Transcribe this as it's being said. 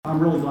I'm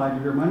really glad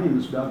you're here. My name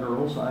is Doug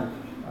Earls. I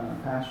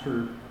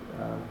pastor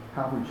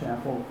Calvary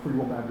Chapel, Free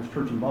Will Baptist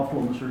Church in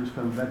Buffalo, Missouri. It's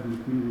kind of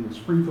veteran community in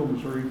Springfield,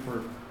 Missouri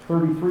for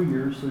 33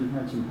 years. So he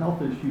had some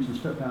health issues and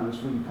stepped down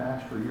as lead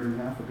pastor a year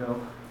and a half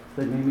ago.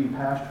 They made me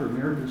pastor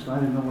emeritus, and I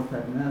didn't know what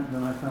that meant. And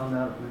then I found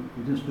out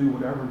you just do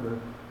whatever the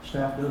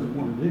staff doesn't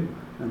want to do.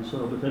 And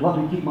so, but they let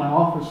me keep my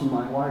office and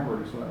my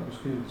library, so that was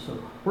good.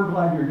 So we're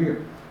glad you're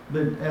here.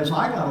 But as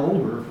I got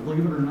older,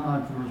 believe it or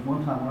not, there was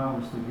one time when I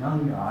was the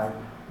young guy,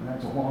 and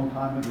that's a long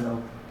time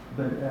ago.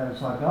 But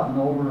as I've gotten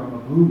older, I'm a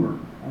boomer.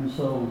 And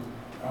so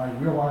I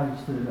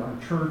realized that our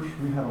church,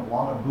 we had a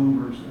lot of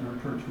boomers in our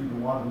church. We did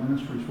a lot of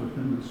ministries with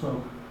them. And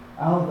so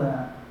out of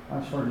that,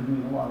 I started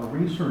doing a lot of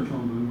research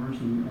on boomers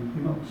and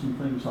came up with some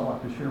things I'd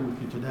like to share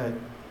with you today.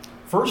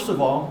 First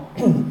of all,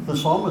 the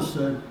psalmist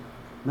said,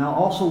 "Now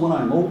also when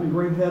I am old and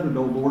gray-headed,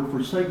 O Lord,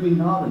 forsake me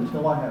not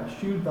until I have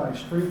shewed thy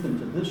strength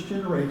into this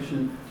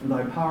generation and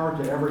thy power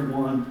to every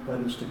one that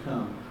is to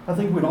come." I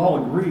think we'd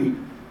all agree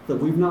that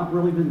we've not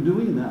really been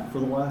doing that for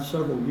the last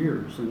several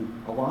years. And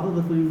a lot of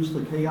the things,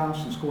 the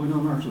chaos that's going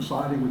on in our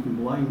society, we can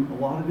blame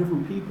a lot of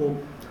different people,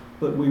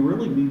 but we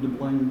really need to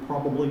blame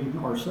probably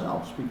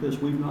ourselves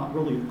because we've not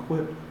really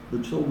equipped the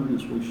children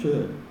as we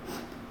should.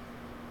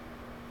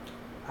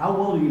 How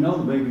well do you know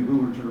the baby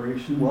boomer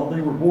generation? Well,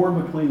 they were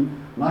born between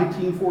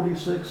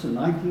 1946 and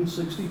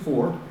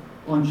 1964.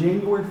 On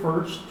January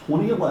 1st,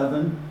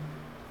 2011,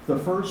 the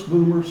first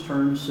boomers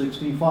turned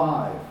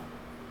 65.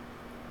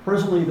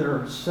 Presently, there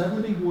are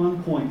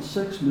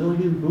 71.6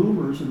 million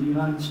boomers in the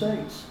United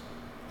States.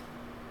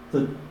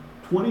 The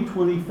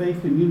 2020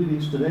 Faith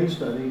Communities Today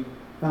study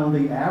found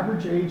the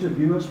average age of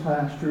U.S.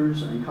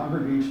 pastors and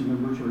congregation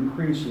members are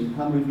increasing.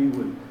 How many of you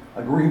would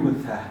agree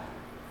with that?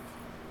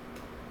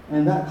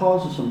 And that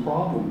causes some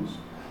problems.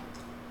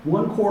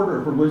 1/4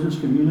 of religious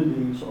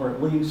communities are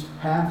at least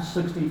half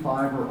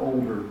 65 or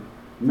older.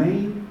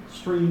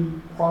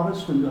 Mainstream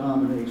Protestant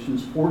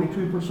denominations,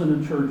 42%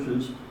 of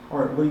churches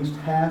are at least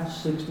half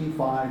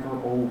 65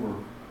 or over.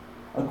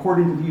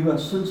 According to the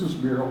U.S. Census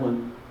Bureau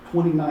in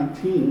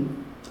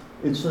 2019,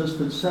 it says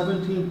that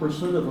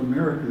 17% of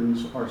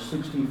Americans are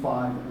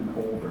 65 and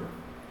older.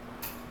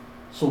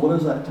 So what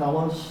does that tell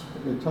us?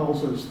 It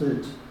tells us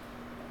that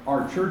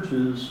our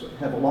churches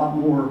have a lot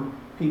more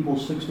people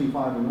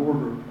 65 and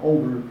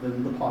older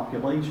than the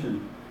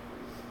population.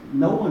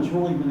 No one's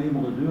really been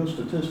able to do a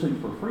statistic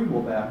for Free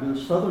Will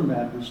Baptist. Southern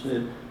Baptist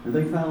did, and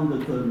they found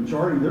that the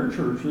majority of their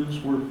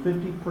churches were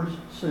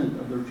 50%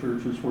 of their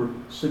churches were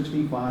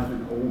 65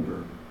 and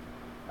older.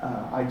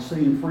 I'd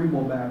say in Free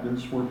Will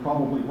Baptist, we're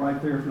probably right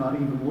there, if not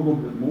even a little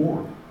bit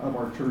more of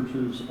our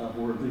churches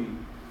where the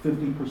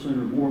 50%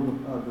 or more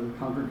of the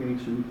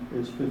congregation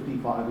is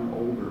 55 and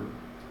older.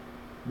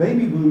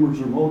 Baby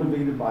boomers are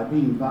motivated by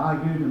being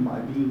valued and by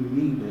being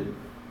needed.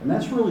 And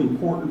that's really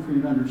important for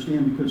you to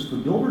understand because the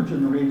builder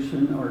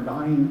generation are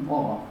dying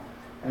off.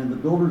 And the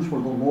builders were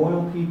the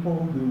loyal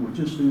people who would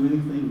just do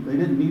anything. They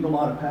didn't need a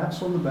lot of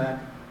pats on the back.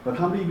 But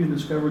how many of you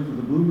discovered that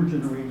the boomer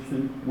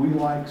generation, we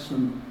like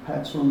some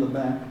pats on the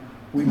back?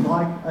 We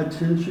like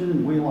attention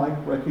and we like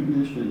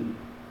recognition.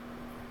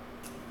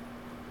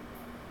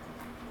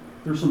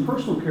 There's some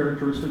personal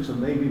characteristics of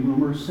baby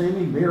boomers.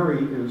 Sammy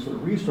Berry is a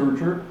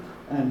researcher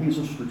and he's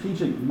a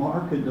strategic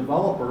market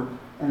developer.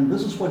 And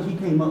this is what he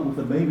came up with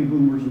the baby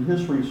boomers in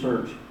his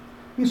research.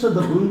 He said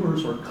the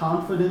boomers are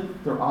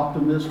confident, they're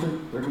optimistic,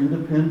 they're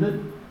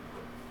independent,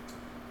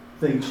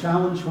 they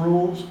challenge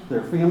rules,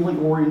 they're family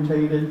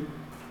orientated,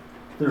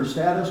 they're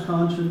status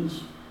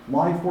conscious,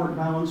 life-work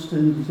balance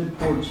tended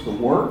towards the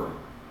work,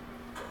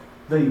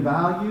 they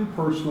value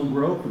personal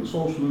growth and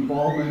social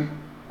involvement,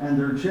 and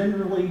they're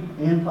generally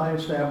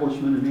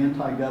anti-establishment and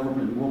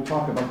anti-government. We'll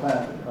talk about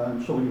that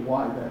and show you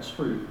why that's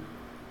true.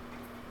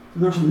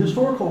 There's some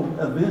historical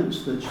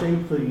events that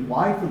shape the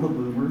life of the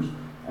boomers,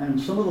 and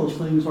some of those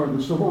things are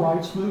the Civil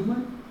Rights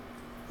Movement,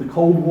 the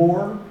Cold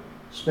War,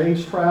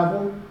 space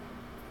travel,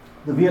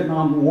 the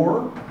Vietnam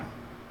War,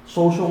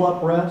 social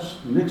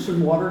unrest,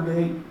 Nixon,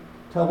 Watergate,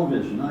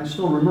 television. I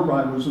still remember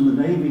I was in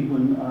the Navy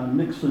when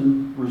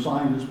Nixon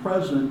resigned as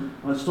president,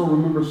 and I still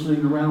remember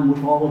sitting around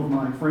with all of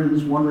my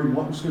friends wondering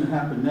what was going to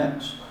happen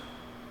next.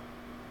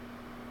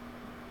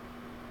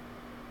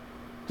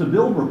 To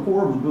build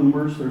rapport with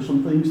boomers, there's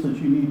some things that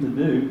you need to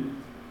do.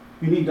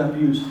 You need to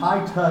use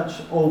high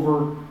touch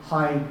over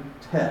high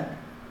tech.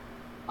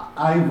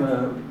 I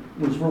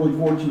was really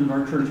fortunate.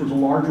 Our church was a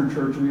larger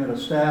church. We had a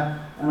staff,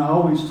 and I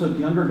always took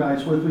younger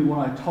guys with me when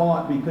I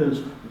taught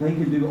because they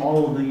could do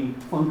all of the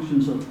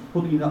functions of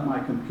hooking up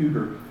my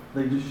computer.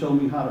 They just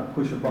showed me how to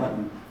push a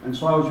button. And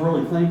so I was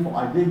really thankful.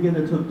 I did get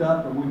it hooked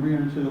up, but we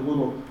ran into a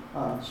little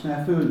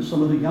snafu. And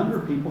some of the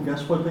younger people,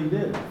 guess what they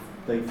did?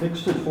 They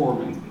fixed it for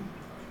me.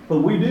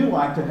 But we do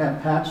like to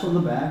have pats on the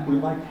back. We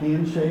like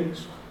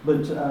handshakes, but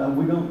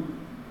we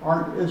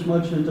aren't as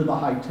much into the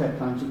high-tech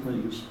kinds of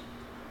things.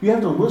 You have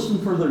to listen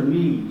for their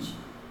needs.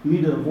 You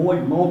need to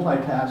avoid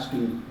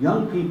multitasking.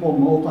 Young people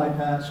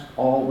multitask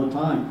all the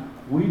time.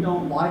 We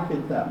don't like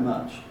it that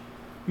much.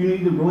 You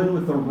need to go in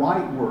with the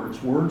right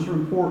words. Words are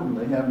important.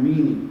 They have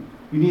meaning.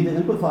 You need to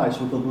empathize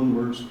with the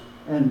boomers.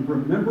 And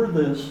remember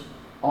this,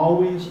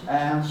 always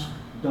ask,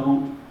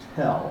 don't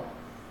tell.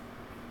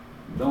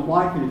 You don't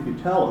like it if you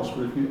tell us,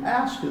 but if you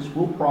ask us,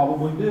 we'll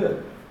probably do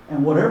it.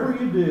 And whatever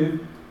you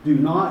do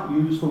not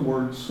use the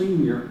word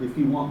senior if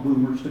you want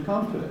boomers to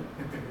come to it.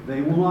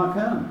 They will not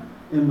come.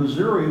 In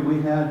Missouri,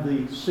 we had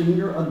the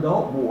Senior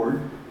Adult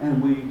Board,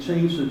 and we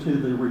changed it to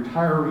the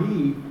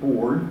Retiree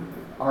Board.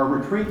 Our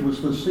retreat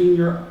was the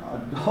Senior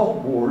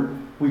Adult Board.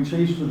 We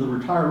changed to the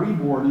Retiree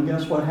Board, and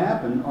guess what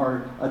happened?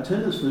 Our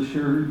attendance this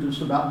year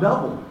just about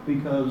doubled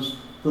because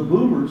the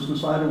boomers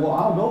decided, well,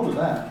 I'll go to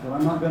that, but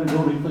I'm not going to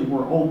go to anything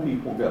where old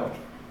people go.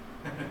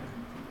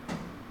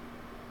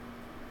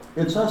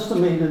 It's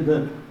estimated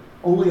that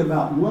only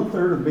about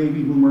 1/3 of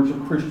baby boomers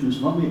are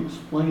Christians. Let me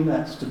explain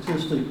that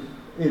statistic.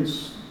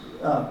 It's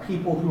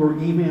people who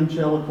are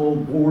evangelical,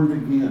 born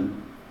again.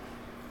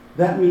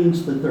 That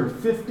means that there are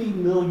 50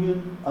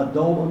 million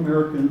adult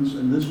Americans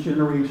in this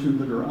generation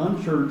that are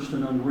unchurched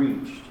and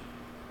unreached.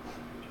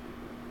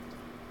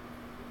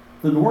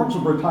 The norms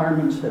of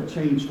retirements have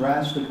changed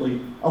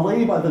drastically. A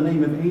lady by the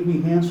name of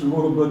Amy Hansen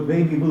wrote a book,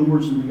 Baby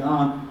Boomers and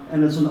Beyond,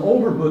 and it's an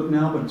older book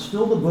now, but it's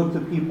still the book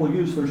that people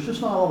use. There's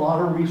just not a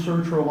lot of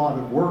research or a lot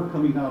of work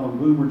coming out on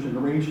boomer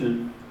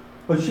generation,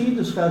 but she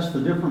discussed the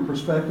different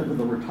perspective of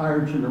the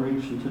retired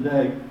generation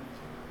today.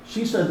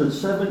 She said that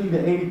 70 to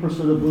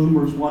 80% of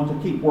boomers want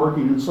to keep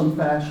working in some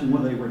fashion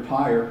when they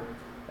retire.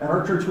 At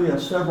our church, we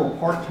have several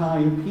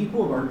part-time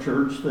people at our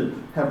church that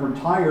have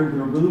retired.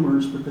 They're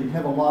boomers, but they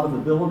have a lot of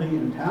ability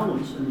and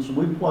talents, and so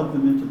we plug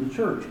them into the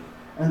church.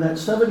 And that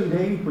 70 to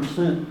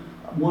 80%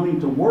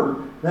 wanting to work,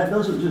 that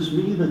doesn't just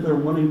mean that they're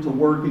wanting to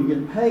work and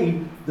get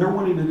paid. They're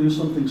wanting to do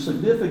something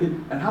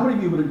significant. And how many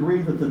of you would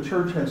agree that the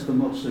church has the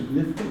most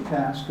significant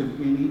task of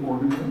any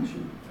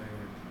organization?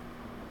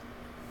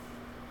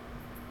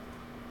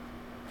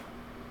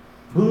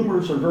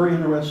 Boomers are very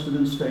interested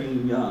in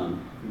staying young.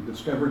 You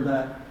discovered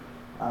that?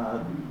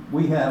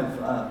 We have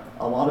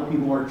a lot of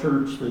people at our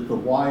church that the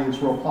Y is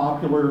real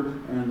popular,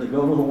 and they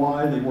go to the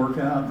Y, they work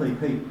out, they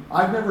pay.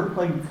 I've never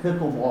played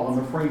pickleball, I'm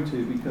afraid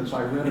to, because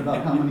I read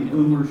about how many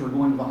boomers are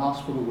going to the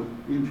hospital with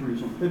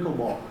injuries on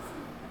pickleball.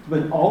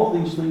 But all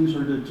of these things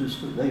are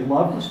they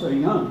love to stay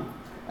young.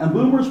 And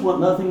boomers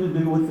want nothing to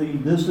do with the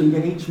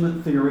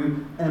disengagement theory,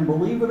 and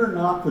believe it or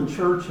not, the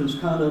church has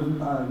kind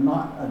of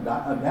not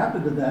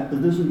adapted to that. The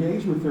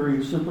disengagement theory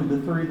is simply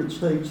the theory that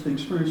states the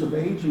experience of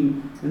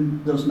aging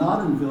and does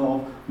not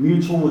involve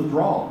mutual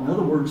withdrawal. In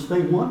other words,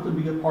 they want to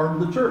be a part of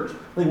the church.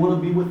 They want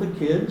to be with the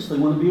kids, they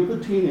want to be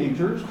with the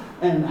teenagers.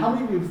 And how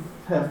many of you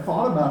have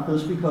thought about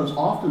this? Because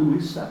often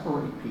we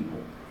separate people.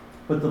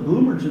 But the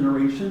boomer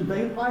generation,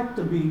 they like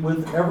to be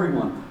with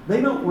everyone.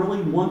 They don't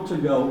really want to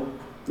go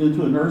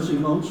into a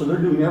nursing home, so they're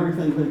doing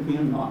everything they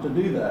can not to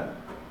do that.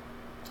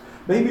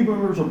 Baby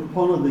boomers are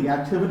proponent of the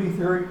activity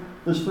theory.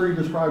 This theory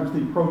describes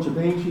the approach of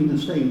aging to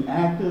staying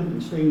active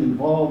and staying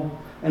involved.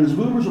 And as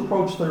boomers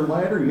approach their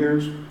latter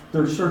years,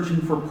 they're searching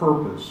for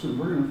purpose. And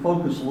we're going to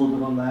focus a little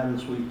bit on that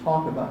as we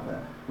talk about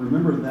that.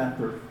 Remember that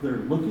they're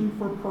looking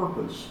for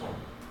purpose.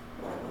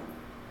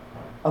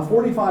 A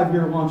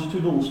 45-year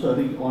longitudinal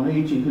study on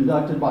aging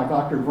conducted by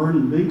Dr.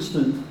 Vernon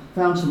Bigston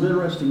found some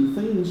interesting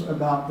things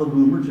about the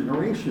boomer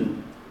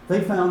generation. They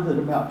found that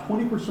about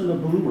 20%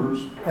 of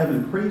boomers have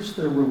increased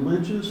their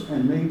religious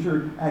and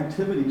major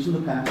activities in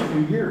the past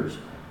few years.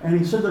 And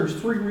he said there's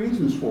 3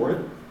 reasons for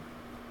it.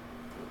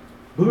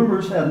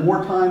 Boomers have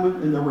more time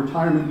in their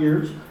retirement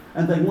years,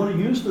 and they want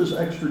to use this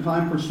extra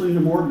time pursuing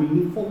a more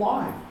meaningful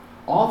life.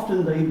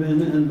 Often they've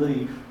been in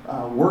the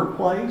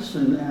workplace,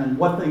 and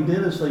what they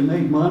did is they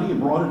made money and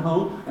brought it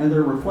home, and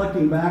they're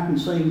reflecting back and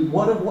saying,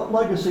 what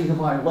legacy have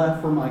I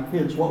left for my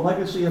kids? What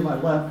legacy have I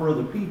left for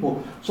other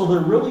people? So they're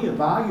really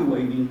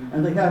evaluating,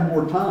 and they have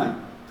more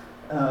time.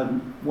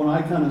 When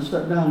I kind of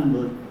stepped down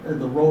in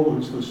the role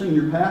as the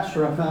senior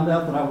pastor, I found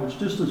out that I was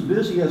just as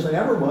busy as I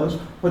ever was,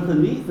 but the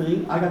neat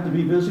thing, I got to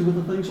be busy with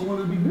the things I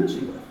wanted to be busy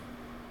with.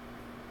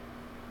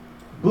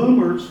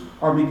 Boomers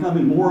are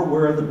becoming more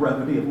aware of the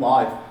brevity of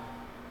life.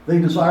 They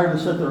desire to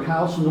set their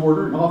house in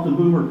order, and often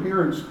boomer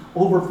parents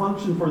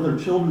overfunction for their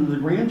children and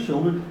their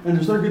grandchildren, and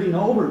as they're getting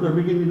older, they're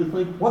beginning to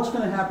think, what's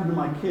going to happen to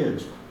my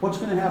kids? What's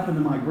going to happen to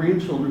my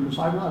grandchildren? Because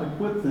I've not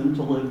equipped them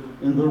to live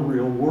in the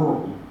real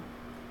world.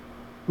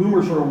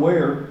 Boomers are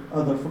aware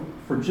of the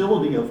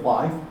fragility of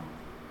life.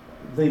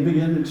 They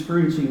begin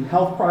experiencing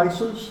health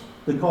crises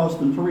that cause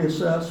them to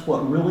reassess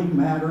what really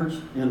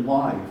matters in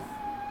life.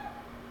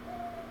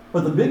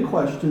 But the big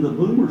question that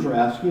boomers are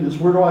asking is,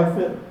 where do I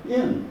fit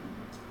in?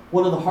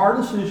 One of the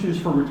hardest issues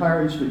for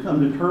retirees to come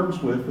to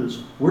terms with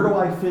is, where do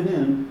I fit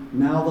in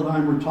now that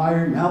I'm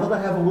retired, now that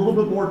I have a little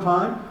bit more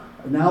time,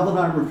 now that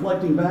I'm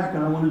reflecting back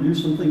and I want to do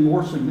something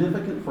more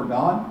significant for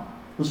God?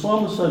 The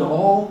psalmist said,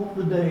 all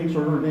the days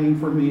are ordained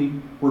for me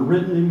were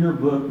written in your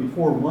book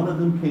before one of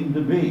them came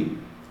to be.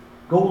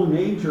 Golden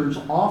agers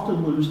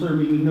often lose their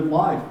meaning of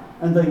life,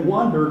 and they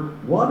wonder,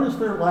 what is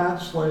their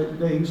last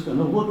days going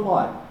to look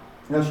like?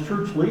 As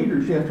church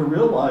leaders, you have to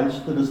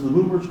realize that as the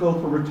boomers go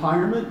through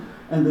retirement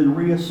and then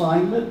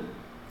reassignment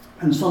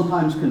and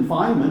sometimes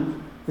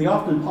confinement, They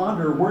often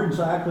ponder, where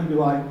exactly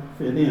do I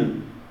fit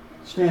in?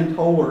 Stan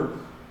Toller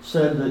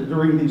said that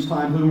during these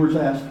times, boomers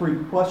ask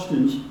three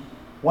questions.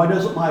 Why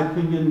doesn't my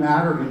opinion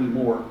matter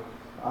anymore?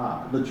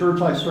 The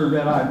church I served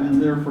at, I've been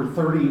there for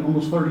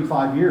almost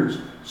 35 years,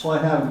 so I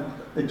have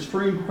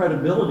extreme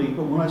credibility,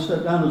 but when I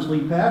step down as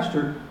lead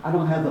pastor, I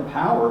don't have the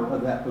power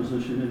of that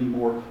position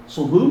anymore.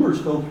 So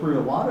boomers go through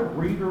a lot of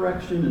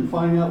redirection and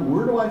finding out,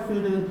 where do I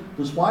fit in?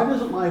 Why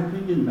doesn't my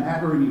opinion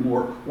matter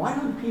anymore? Why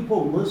don't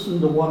people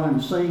listen to what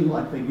I'm saying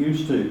like they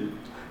used to?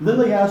 Then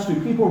they ask,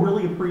 do people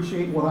really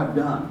appreciate what I've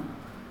done?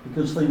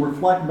 Because they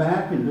reflect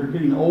back and they're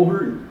getting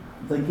older and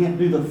they can't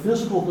do the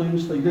physical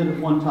things they did at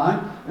one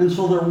time. And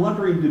so they're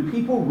wondering, do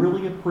people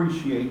really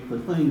appreciate the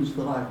things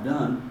that I've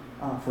done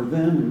for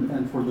them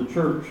and for the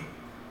church?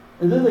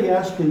 And then they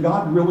ask, can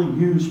God really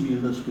use me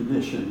in this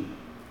condition?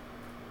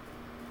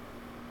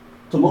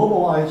 To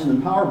mobilize and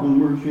empower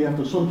boomers, you have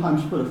to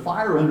sometimes put a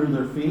fire under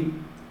their feet,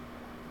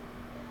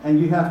 and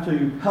you have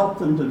to help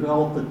them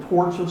develop the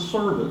torch of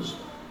service,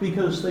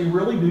 because they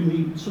really do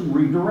need some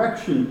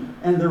redirection,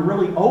 and they're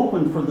really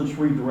open for this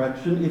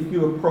redirection if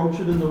you approach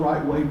it in the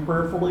right way,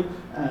 prayerfully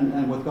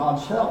and with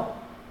God's help.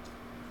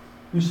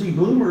 You see,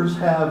 boomers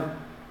have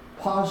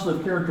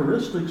positive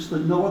characteristics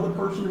that no other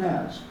person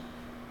has.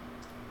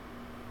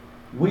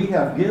 We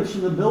have gifts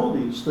and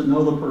abilities that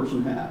no other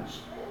person has.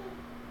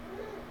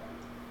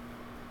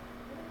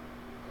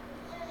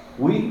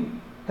 We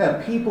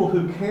have people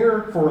who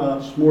care for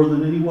us more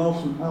than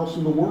anyone else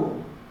in the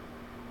world.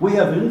 We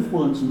have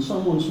influence in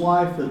someone's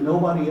life that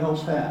nobody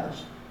else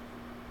has.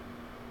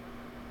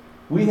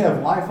 We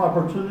have life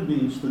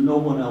opportunities that no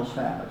one else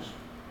has.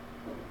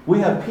 We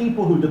have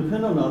people who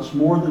depend on us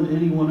more than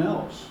anyone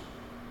else.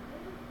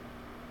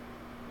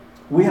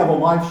 We have a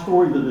life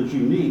story that is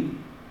unique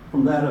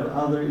from that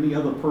of any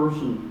other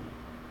person.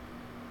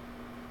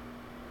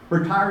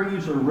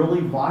 Retirees are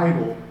really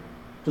vital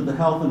to the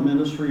health and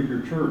ministry of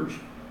your church.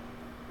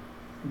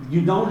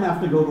 You don't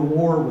have to go to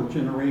war with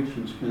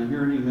generations. Can I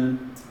hear an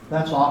amen?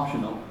 That's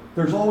optional.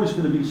 There's always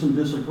going to be some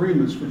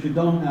disagreements, but you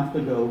don't have to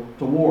go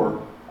to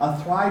war.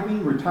 A thriving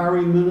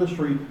retiree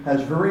ministry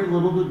has very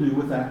little to do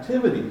with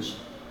activities.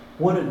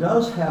 What it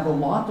does have a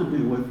lot to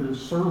do with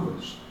is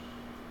service.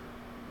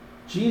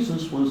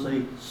 Jesus was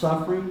a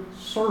suffering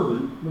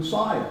servant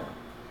Messiah,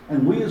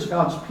 and we as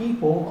God's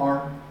people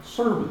are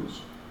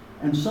servants.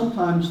 And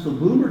sometimes the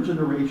boomer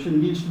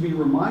generation needs to be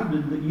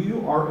reminded that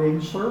you are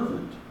a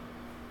servant.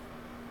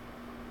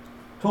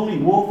 Tony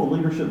Wolfe, a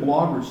leadership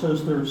blogger,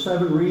 says there are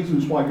 7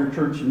 reasons why your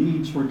church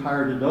needs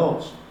retired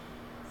adults.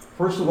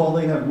 First of all,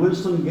 they have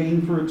wisdom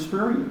gained through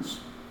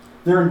experience.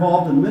 They're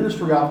involved in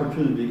ministry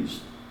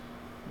opportunities.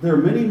 There are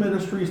many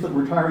ministries that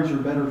retirees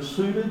are better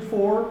suited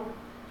for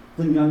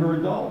than younger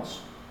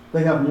adults.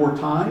 They have more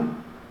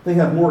time, they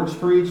have more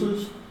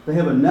experiences, they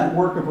have a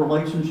network of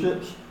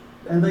relationships,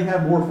 and they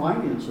have more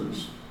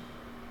finances.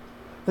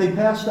 They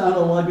pass down a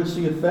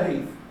legacy of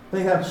faith.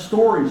 They have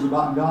stories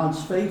about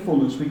God's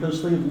faithfulness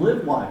because they've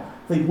lived life.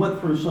 They went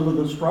through some of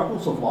the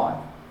struggles of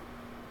life.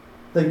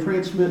 They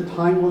transmit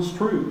timeless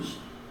truths.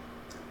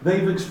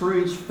 They've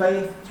experienced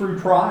faith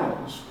through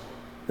trials.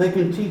 They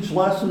can teach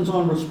lessons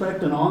on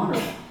respect and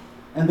honor.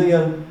 And they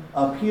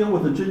appeal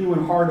with a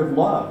genuine heart of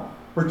love.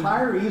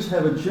 Retirees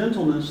have a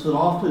gentleness that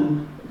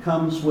often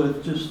comes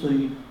with just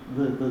the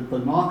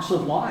knocks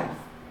of life,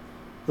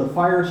 the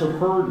fires of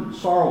hurt and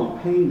sorrow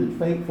and pain and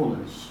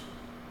faithfulness.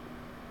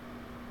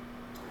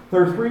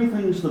 There are 3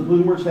 things that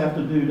boomers have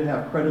to do to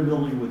have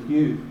credibility with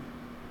youth.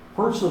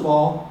 First of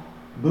all,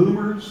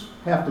 boomers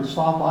have to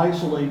stop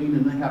isolating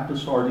and they have to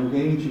start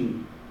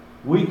engaging.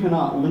 We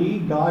cannot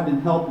lead, guide,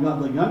 and help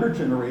the younger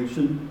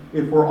generation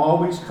if we're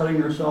always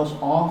cutting ourselves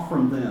off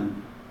from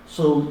them.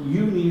 So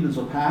you need, as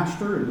a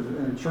pastor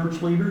and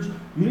church leaders,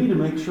 you need to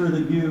make sure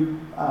that you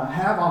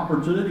have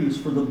opportunities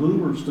for the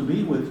boomers to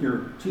be with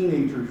your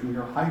teenagers and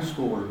your high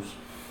schoolers.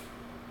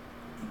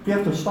 You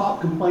have to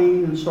stop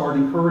complaining and start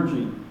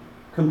encouraging.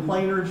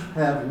 Complainers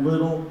have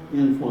little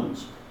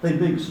influence. They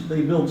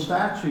build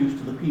statues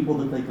to the people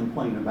that they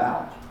complain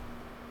about.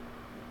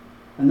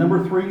 And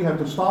number 3, you have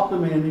to stop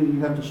demanding,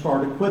 you have to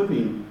start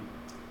equipping.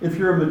 If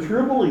you're a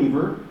mature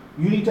believer,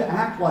 you need to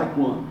act like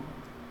one.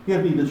 You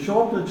need to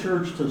show up to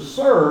church to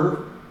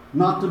serve,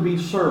 not to be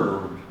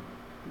served.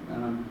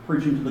 And I'm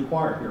preaching to the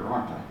choir here,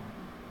 aren't I?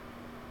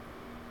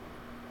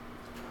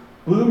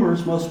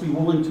 Boomers must be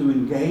willing to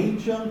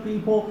engage young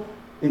people,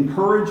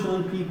 encourage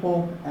young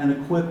people, and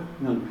equip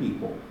young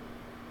people.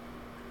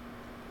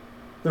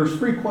 There's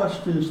 3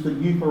 questions that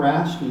youth are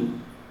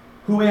asking.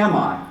 Who am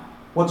I?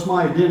 What's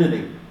my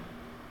identity?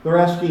 They're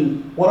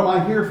asking, what am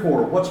I here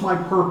for? What's my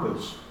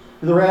purpose?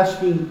 And they're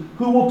asking,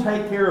 who will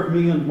take care of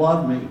me and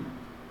love me?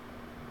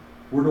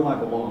 Where do I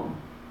belong?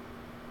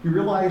 You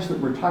realize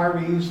that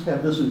retirees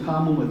have this in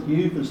common with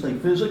youth as they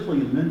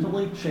physically and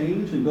mentally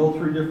change and go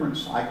through different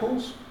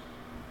cycles?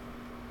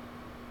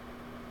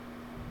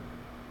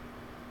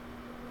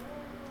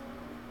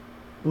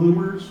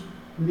 Boomers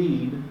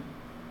need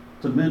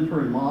to mentor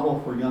and model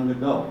for young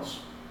adults.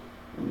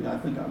 I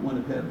think I went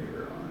ahead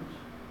here.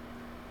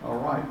 All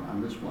right, I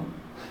missed one.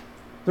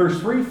 There's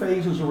 3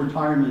 phases of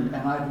retirement,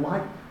 and I'd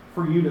like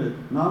for you to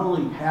not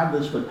only have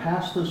this, but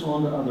pass this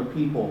on to other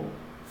people.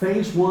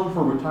 Phase 1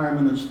 for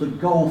retirement is the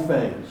go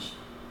phase.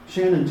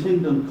 Shannon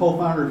Tingdom,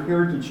 co-founder of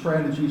Heritage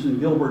Strategies in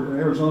Gilbert,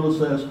 Arizona,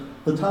 says,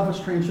 the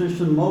toughest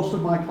transition most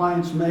of my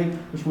clients make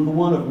is from the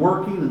one of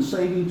working and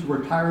saving to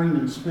retiring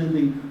and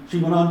spending. She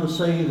went on to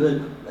say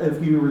that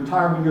if you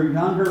retire when you're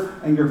younger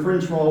and your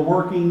friends are all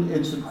working,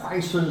 it's the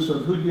crisis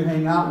of who do you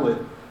hang out with.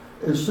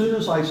 As soon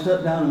as I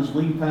stepped down as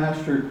lead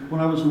pastor,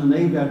 when I was in the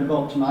Navy, I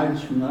developed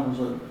tinnitus from that. I was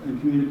in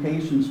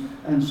communications.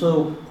 And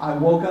so I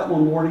woke up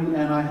one morning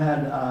and I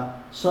had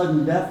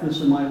sudden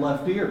deafness in my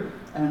left ear.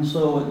 And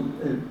so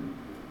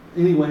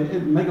anyway,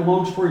 make a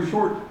long story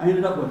short, I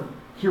ended up with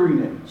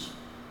hearing aids.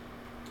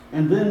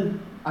 And then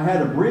I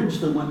had a bridge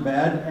that went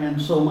bad, and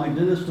so my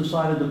dentist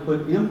decided to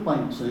put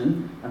implants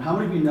in. And how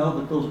many of you know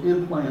that those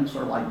implants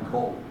are like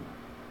gold?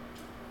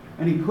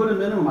 And he put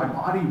them in, and my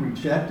body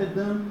rejected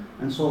them,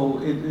 and so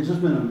it's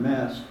just been a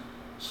mess.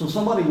 So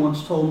somebody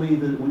once told me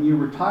that when you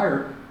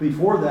retire,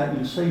 before that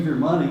you save your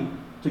money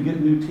to get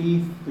new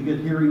teeth, to get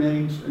hearing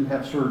aids, and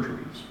have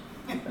surgeries.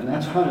 And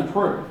that's kind of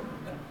true.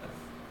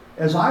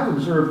 As I've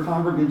observed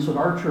congregants at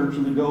our church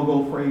in the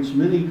go-go phrase,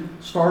 many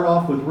start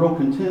off with real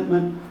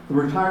contentment. The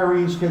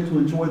retirees get to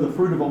enjoy the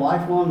fruit of a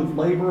lifelong of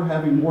labor,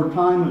 having more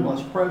time and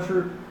less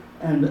pressure,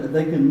 and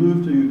they can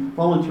move to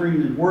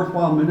volunteering in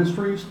worthwhile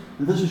ministries.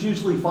 And this is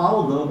usually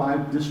followed, though, by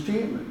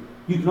disenchantment.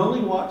 You can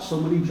only watch so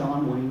many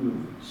John Wayne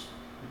movies.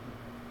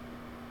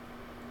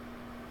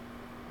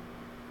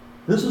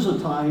 This is a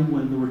time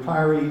when the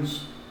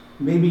retirees,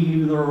 maybe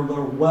even they're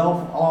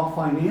well off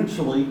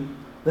financially,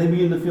 they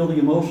begin to feel the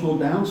emotional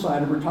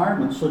downside of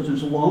retirement, such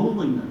as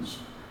loneliness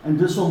and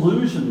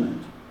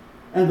disillusionment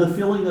and the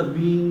feeling of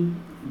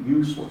being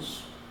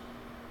useless.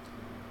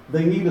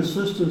 They need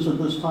assistance at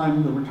this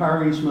time. The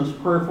retirees must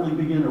prayerfully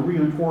begin a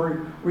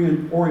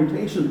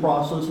reorientation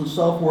process of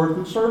self-worth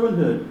and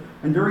servanthood.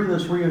 And during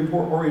this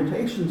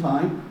reorientation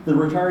time, the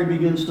retiree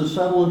begins to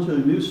settle into a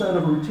new set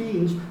of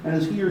routines, and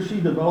as he or she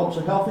develops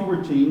a healthy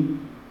routine,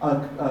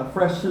 a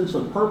fresh sense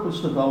of purpose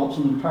develops,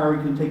 and the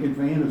retiree can take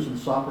advantage of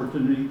this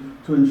opportunity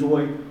to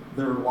enjoy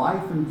their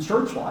life and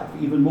church life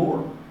even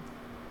more.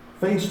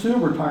 Phase 2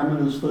 of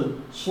retirement is the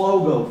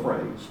slow-go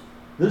phase.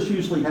 This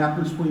usually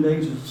happens between the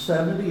ages of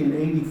 70 and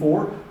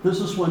 84. This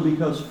is when,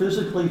 because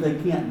physically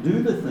they can't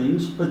do the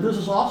things, but this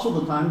is also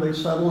the time they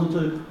settle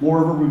into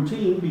more of a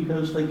routine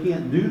because they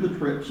can't do the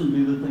trips and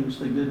do the things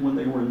they did when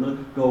they were in the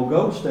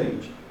go-go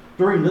stage.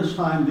 During this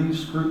time,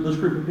 this group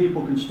of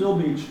people can still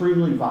be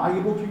extremely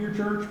valuable to your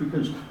church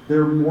because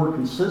they're more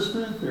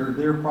consistent. They're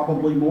there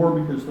probably more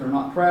because they're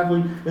not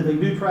traveling. If they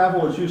do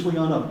travel, it's usually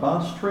on a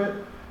bus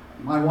trip.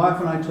 My wife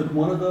and I took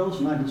one of those,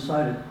 and I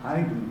decided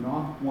I do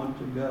not want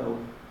to go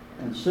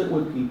and sit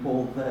with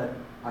people that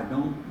I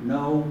don't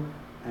know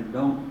and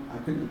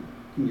can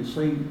you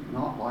say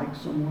not like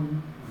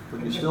someone,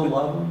 but you still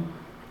love them?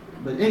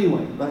 But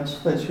anyway,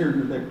 that's here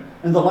and there.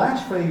 And the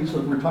last phase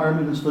of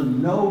retirement is the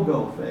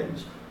no-go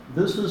phase.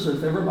 This is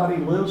if everybody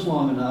lives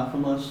long enough,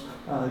 unless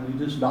you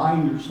just die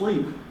in your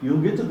sleep,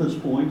 you'll get to this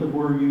point of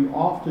where you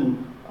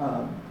often,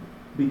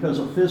 because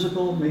of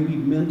physical, maybe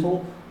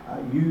mental,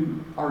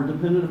 you are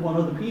dependent upon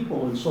other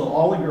people. And so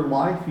all of your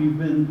life you've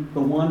been the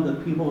one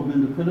that people have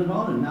been dependent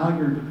on, and now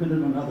you're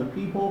dependent on other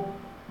people.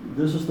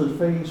 This is the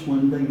phase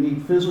when they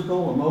need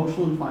physical,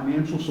 emotional, and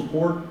financial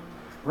support.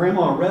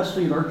 Grandma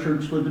Resty at our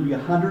church lived to be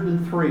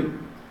 103.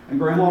 And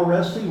Grandma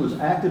Resty was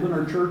active in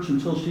our church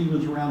until she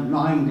was around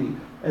 90.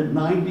 At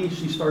 90,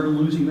 she started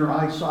losing her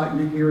eyesight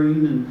and her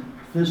hearing, and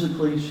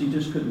physically she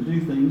just couldn't do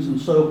things. And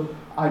so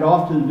I'd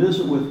often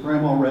visit with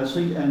Grandma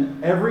Resty,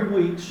 and every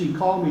week she'd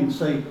call me and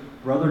say,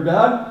 Brother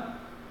Doug,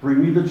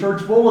 bring me the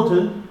church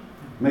bulletin.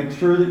 Make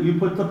sure that you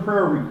put the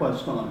prayer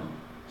request on it.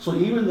 So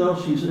even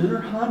though she's in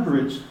her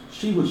hundreds,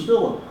 she was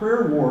still a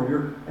prayer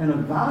warrior and a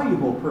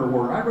valuable prayer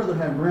warrior. I'd rather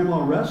have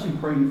Grandma Resty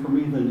praying for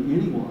me than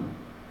anyone.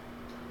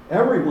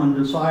 Everyone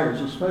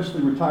desires,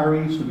 especially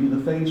retirees, to be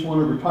the phase 1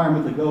 of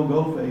retirement, the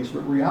go-go phase.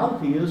 But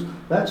reality is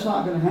that's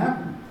not going to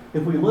happen.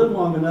 If we live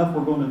long enough,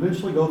 we're going to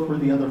eventually go through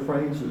the other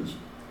phases.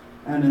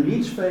 And in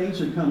each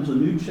phase, it comes a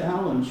new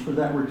challenge for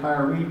that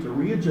retiree to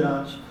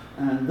readjust.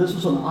 And this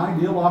is an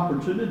ideal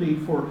opportunity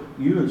for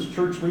you as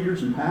church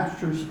leaders and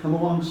pastors to come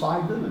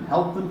alongside them and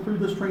help them through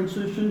this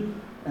transition.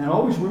 And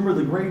always remember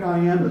the great I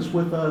Am is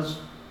with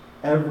us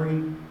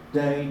every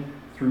day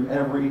through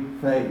every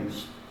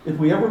phase. If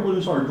we ever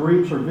lose our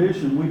dreams or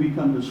vision, we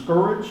become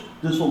discouraged,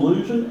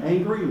 disillusioned,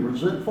 angry, and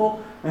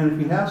resentful. And if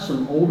you have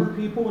some older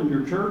people in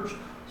your church,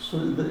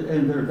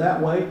 and they're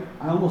that way,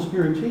 I almost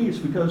guarantee it's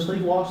because they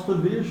lost the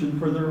vision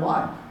for their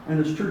life.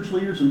 And as church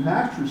leaders and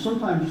pastors,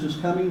 sometimes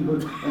just coming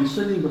and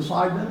sitting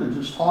beside them and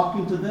just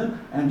talking to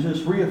them and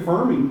just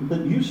reaffirming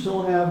that you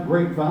still have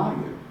great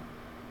value.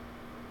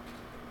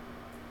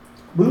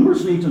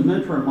 Boomers need to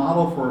mentor and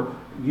model for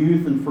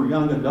youth and for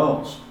young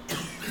adults.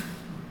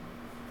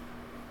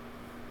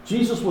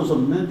 Jesus was a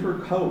mentor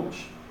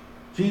coach.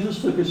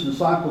 Jesus took his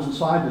disciples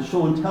aside to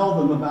show and tell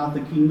them about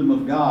the kingdom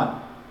of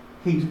God.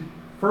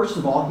 First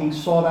of all, he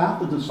sought out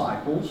the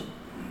disciples,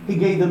 He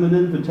gave them an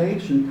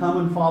invitation, come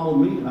and follow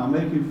me, and I'll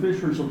make you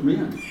fishers of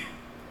men.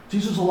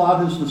 Jesus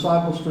allowed his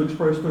disciples to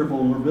express their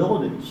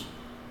vulnerabilities.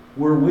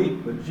 We're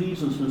weak, but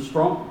Jesus is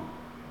strong.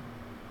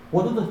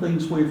 One of the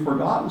things we've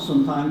forgotten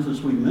sometimes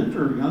as we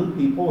mentor young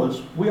people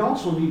is we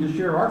also need to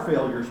share our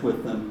failures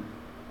with them,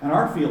 and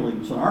our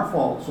feelings, and our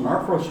faults, and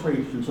our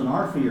frustrations, and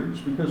our fears,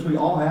 because we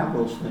all have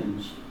those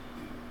things.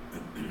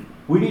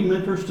 We need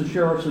mentors to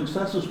share our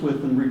successes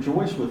with and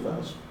rejoice with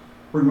us.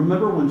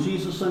 Remember when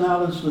Jesus sent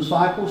out his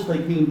disciples, they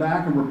came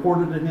back and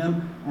reported to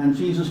him, and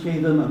Jesus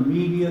gave them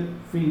immediate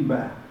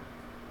feedback.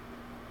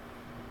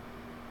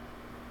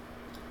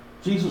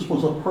 Jesus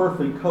was a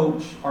perfect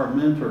coach, our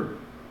mentor.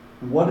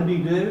 And what did he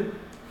do?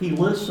 He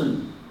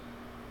listened.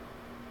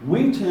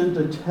 We tend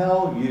to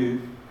tell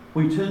you,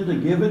 we tend to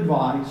give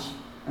advice,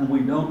 and we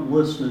don't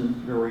listen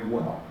very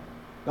well.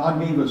 God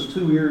gave us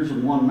 2 ears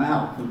and 1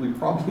 mouth, and we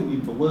probably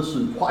need to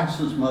listen twice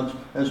as much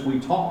as we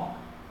talk.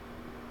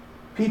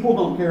 People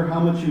don't care how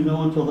much you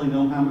know until they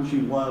know how much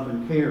you love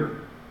and care.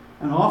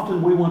 And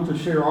often we want to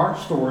share our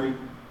story,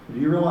 but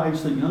you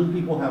realize that young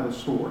people have a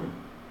story.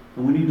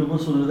 And we need to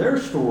listen to their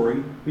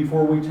story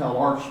before we tell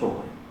our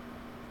story.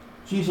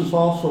 Jesus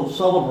also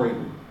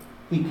celebrated.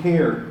 He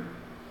cared.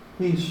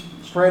 He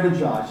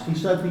strategized. He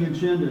set the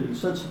agenda. He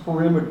sets the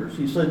perimeters.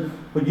 He said,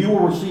 but you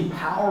will receive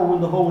power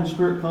when the Holy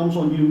Spirit comes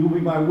on you. You'll be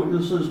my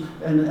witnesses.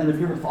 And if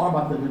you ever thought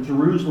about that, in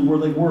Jerusalem where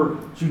they were,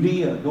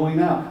 Judea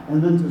going out,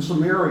 and then to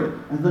Samaria,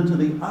 and then to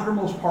the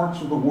uttermost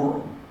parts of the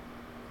world.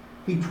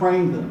 He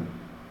trained them.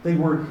 They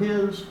were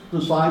his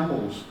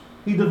disciples.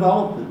 He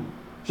developed them.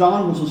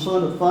 John was the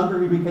son of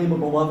thunder. He became a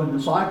beloved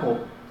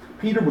disciple.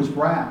 Peter was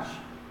brash,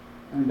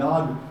 and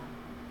God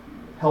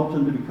helped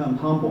him to become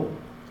humble.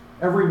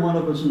 Every one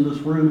of us in this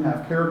room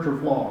have character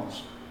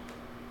flaws.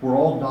 We're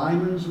all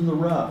diamonds in the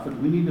rough,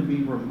 and we need to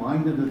be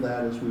reminded of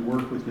that as we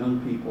work with young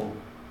people.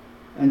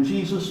 And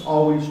Jesus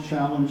always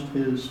challenged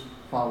his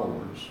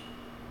followers.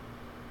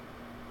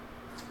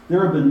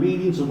 There have been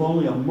meetings of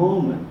only a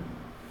moment,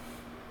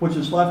 which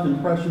has left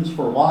impressions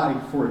for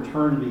life, for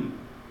eternity.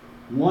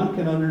 One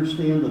can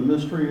understand the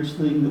mysterious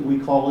thing that we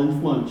call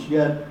influence,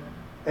 yet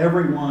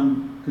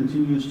everyone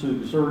continues to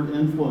exert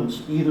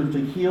influence, either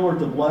to heal or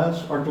to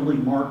bless, or to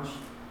leave marks,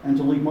 and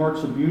to leave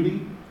marks of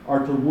beauty, or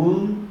to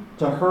wound,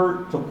 to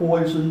hurt, to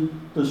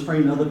poison, to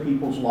strain other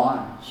people's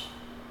lives.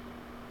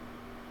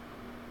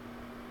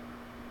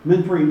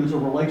 Mentoring is a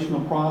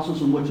relational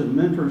process in which a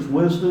mentor's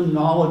wisdom,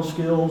 knowledge,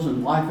 skills,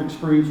 and life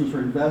experiences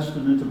are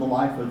invested into the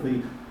life of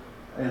the,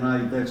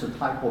 that's a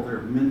typo there,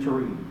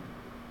 mentoree.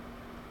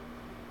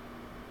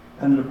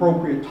 At an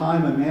appropriate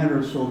time and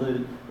manner so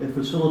that it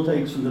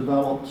facilitates and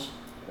develops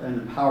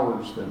and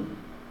empowers them.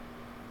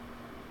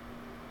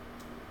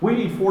 We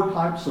need 4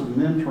 types of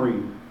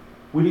mentoring.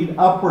 We need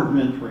upward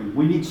mentoring.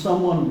 We need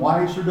someone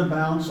wiser to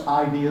bounce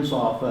ideas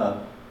off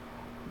of.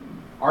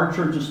 Our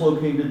church is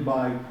located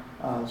by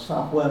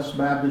Southwest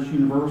Baptist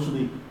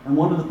University, and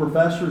one of the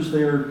professors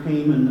there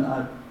came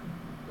and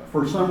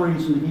for some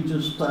reason he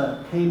just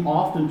came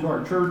often to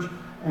our church,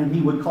 and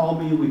he would call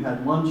me. We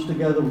had lunch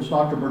together. It was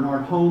Dr.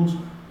 Bernard Holmes.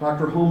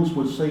 Dr. Holmes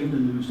was saved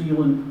in New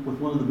Zealand with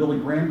one of the Billy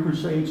Graham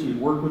crusades. He had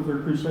worked with their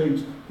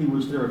crusades. He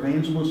was their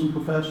evangelism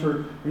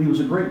professor, and he was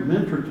a great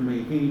mentor to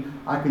me.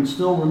 I can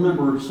still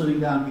remember sitting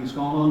down. He's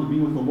gone on to be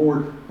with the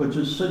Lord, but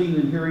just sitting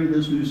and hearing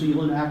his New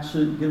Zealand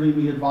accent, giving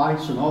me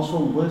advice, and also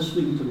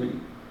listening to me.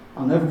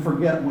 I'll never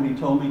forget when he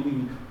told me,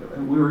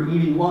 we were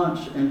eating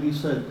lunch, and he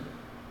said,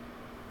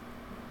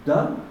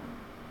 Doug,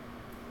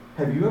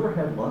 have you ever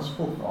had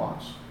lustful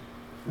thoughts?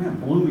 Man,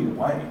 it blew me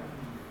away.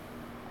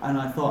 And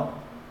I thought,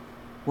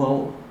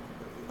 well,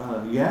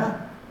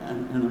 yeah.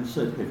 And I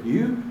said, have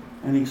you?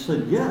 And he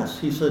said, yes.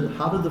 He said,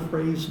 how did the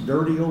phrase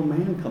dirty old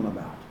man come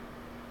about?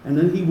 And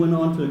then he went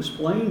on to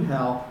explain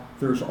how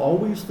there's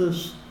always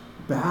this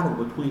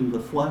battle between the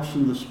flesh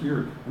and the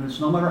spirit. And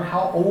it's no matter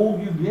how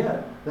old you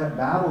get, that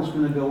battle's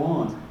going to go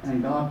on,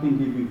 and God can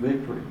give you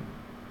victory.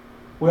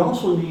 We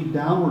also need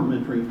downward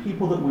mentoring,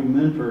 people that we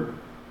mentor.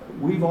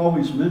 We've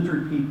always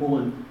mentored people,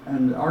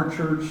 and our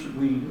church,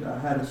 we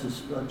had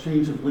a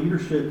change of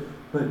leadership.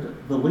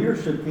 But the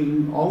leadership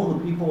team, all of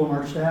the people on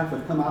our staff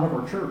have come out of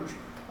our church.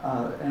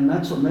 And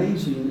that's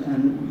amazing.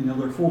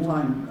 And, they're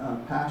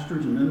full-time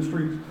pastors and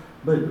ministries.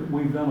 But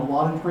we've done a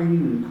lot of training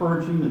and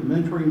encouraging and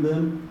mentoring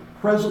them.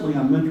 Presently,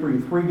 I'm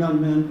mentoring 3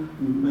 young men,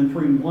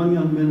 mentoring 1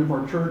 young man of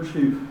our church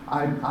who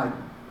I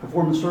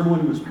performed the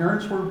ceremony when his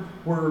parents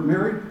were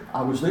married.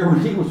 I was there when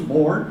he was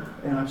born,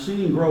 and I've seen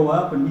him grow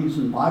up, and he's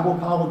in Bible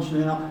college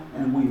now,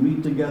 and we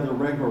meet together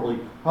regularly.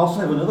 I also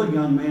have another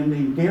young man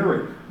named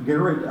Garrett.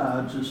 Garrett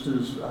just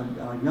is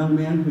a young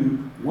man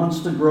who wants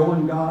to grow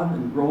in God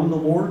and grow in the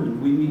Lord,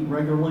 and we meet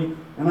regularly.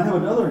 And I have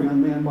another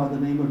young man by the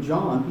name of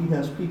John. He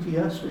has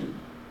PTSD.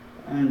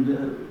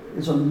 And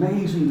it's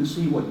amazing to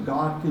see what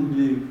God can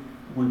do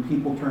when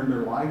people turn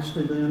their lives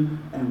to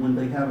Him and when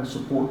they have a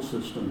support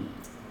system.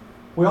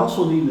 We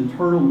also need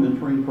internal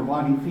mentoring,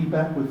 providing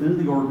feedback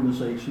within the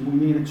organization.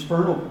 We need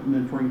external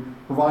mentoring,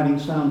 providing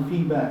sound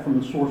feedback from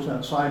the source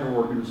outside our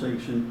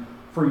organization.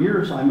 For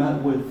years, I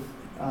met with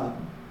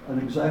an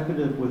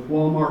executive with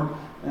Walmart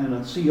and a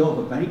CEO of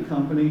a bank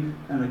company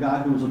and a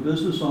guy who was a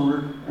business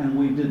owner, and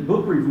we did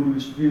book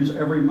reviews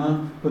every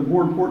month. But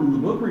more important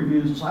than the book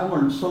reviews is I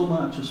learned so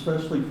much,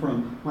 especially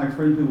from my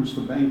friend who was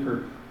the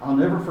banker. I'll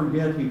never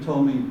forget, he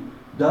told me,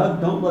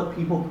 Doug, don't let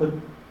people put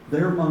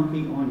their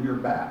monkey on your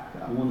back.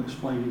 I won't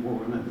explain to you where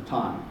we were at the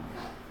time.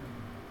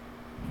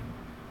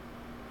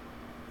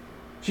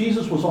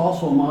 Jesus was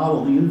also a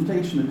model. The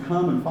invitation to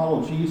come and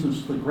follow Jesus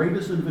is the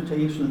greatest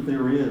invitation that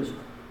there is.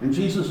 And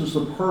Jesus is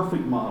the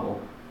perfect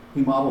model.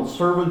 He modeled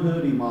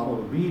servanthood, he modeled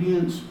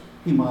obedience,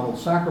 he modeled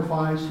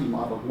sacrifice, he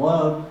modeled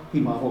love, he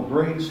modeled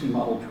grace, he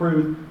modeled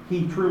truth.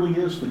 He truly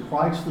is the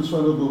Christ, the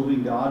Son of the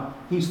living God.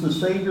 He's the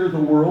Savior of the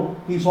world.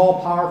 He's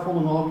all powerful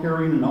and all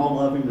caring and all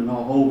loving and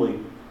all holy.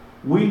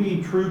 We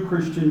need true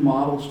Christian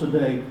models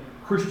today,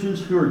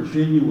 Christians who are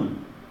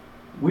genuine.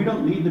 We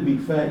don't need to be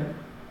fake.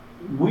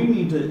 We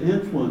need to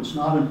influence,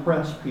 not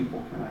impress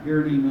people. Can I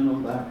hear an amen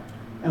on that?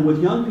 And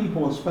with young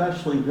people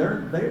especially, they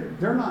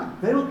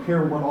don't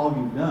care what all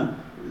you've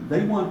done.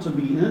 They want to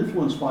be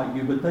influenced by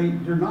you, but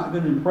you're not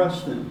going to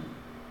impress them.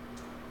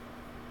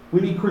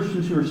 We need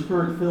Christians who are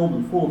spirit-filled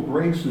and full of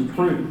grace and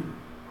truth.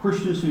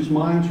 Christians whose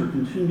minds are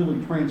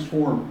continually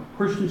transformed.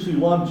 Christians who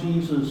love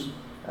Jesus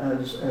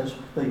as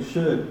they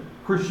should.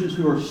 Christians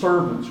who are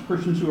servants.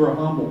 Christians who are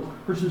humble.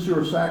 Christians who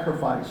are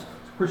sacrificed.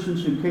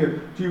 Christians who care.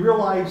 Do you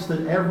realize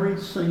that every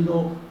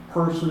single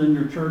person in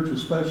your church,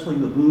 especially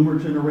the boomer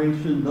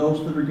generation,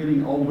 those that are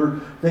getting older,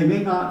 they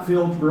may not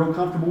feel real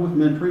comfortable with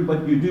mentoring,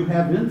 but you do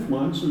have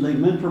influence and they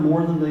mentor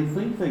more than they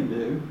think they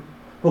do.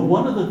 But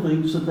one of the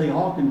things that they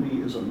all can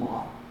be is a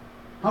model.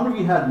 How many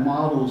of you had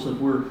models that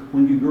were,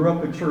 when you grew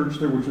up at church,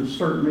 there was a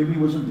certain, maybe it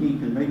was a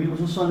deacon, maybe it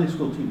was a Sunday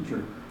school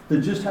teacher,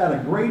 that just had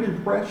a great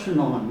impression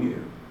on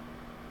you?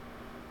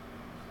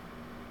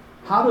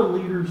 How do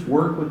leaders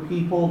work with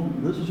people?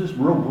 This is just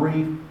real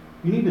brief.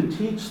 You need to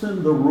teach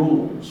them the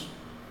rules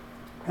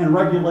and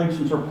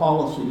regulations or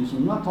policies.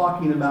 I'm not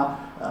talking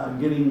about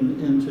getting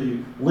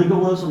into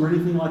legalism or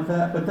anything like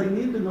that, but they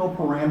need to know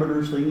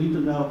parameters. They need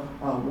to know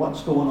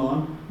what's going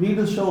on. You need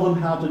to show them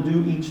how to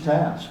do each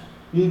task.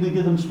 You need to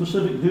give them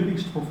specific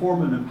duties to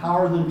perform and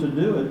empower them to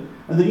do it.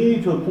 And then you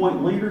need to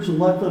appoint leaders and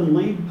let them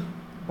lead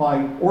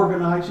by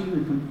organizing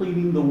and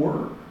completing the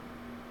work.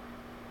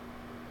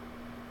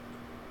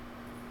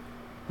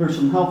 There's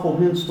some helpful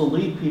hints to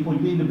lead people. You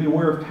need to be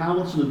aware of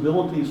talents and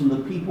abilities in the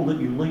people that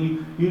you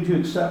lead. You need to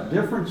accept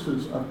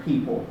differences of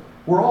people.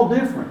 We're all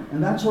different,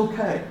 and that's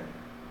okay.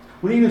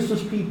 We need to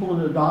assist people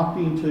in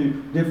adapting to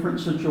different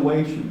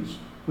situations.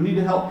 We need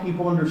to help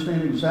people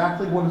understand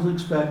exactly what is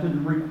expected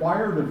and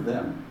required of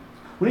them.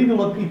 We need to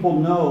let people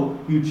know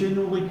you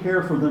genuinely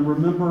care for them.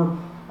 Remember,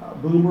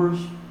 boomers,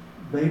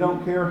 they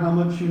don't care how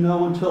much you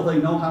know until they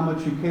know how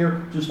much you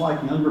care, just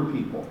like younger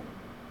people.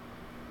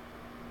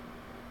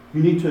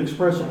 You need to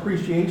express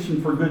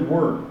appreciation for good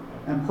work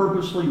and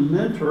purposely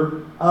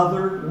mentor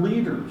other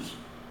leaders.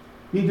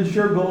 You need to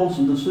share goals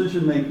and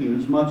decision making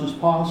as much as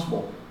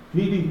possible.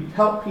 You need to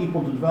help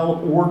people to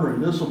develop order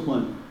and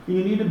discipline. And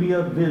you need to be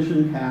a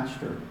vision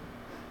caster.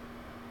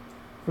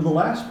 For the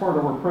last part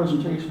of our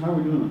presentation, how are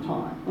we doing on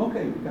time?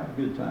 Okay, we got a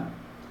good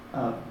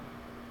time.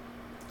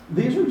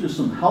 These are just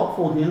some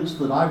helpful hints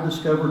that I've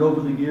discovered over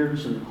the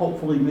years, and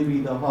hopefully maybe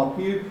they'll help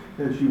you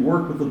as you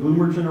work with the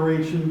boomer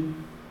generation.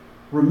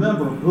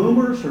 Remember,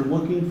 boomers are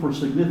looking for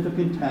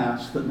significant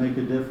tasks that make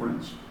a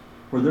difference.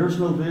 Where there's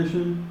no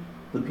vision,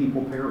 the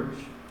people perish.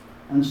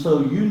 And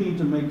so you need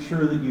to make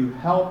sure that you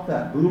help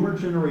that boomer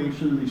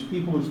generation, these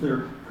people as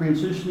they're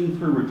transitioning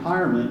through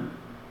retirement,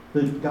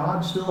 that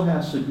God still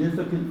has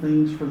significant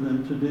things for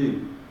them to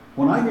do.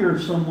 When I hear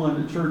of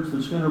someone at church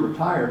that's going to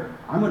retire,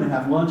 I'm going to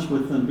have lunch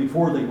with them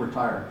before they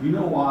retire. Do you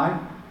know why?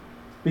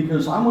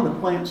 Because I want to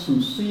plant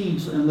some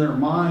seeds in their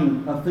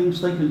mind of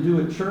things they can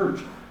do at church.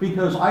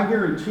 Because I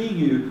guarantee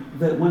you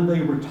that when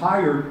they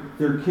retire,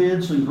 their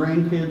kids and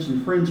grandkids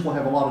and friends will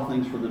have a lot of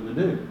things for them to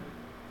do.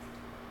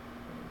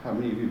 How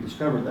many of you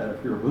discovered that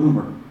if you're a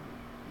boomer?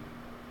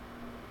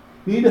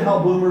 You need to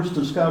help boomers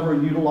discover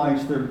and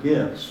utilize their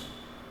gifts.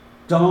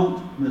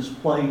 Don't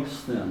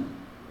misplace them.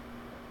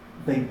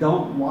 They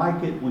don't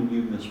like it when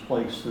you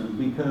misplace them,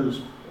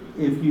 because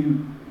if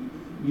you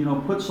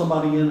put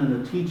somebody in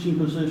a teaching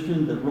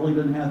position that really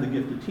doesn't have the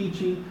gift of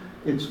teaching,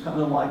 it's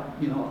kind of like,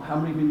 how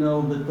many of you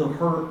know that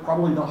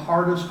probably the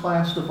hardest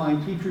class to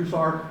find teachers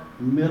are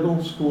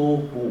middle school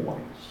boys.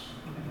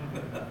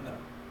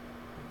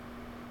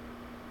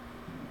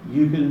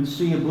 You can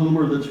see a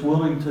boomer that's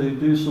willing to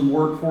do some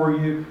work for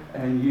you,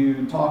 and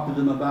you talk to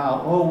them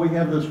about, we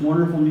have this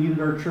wonderful need at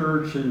our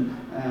church,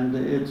 and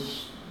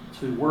it's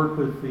to work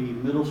with the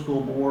middle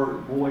school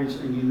boys,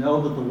 and you know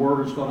that the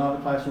word has gone out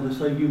of class, and they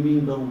say, you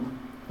mean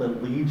the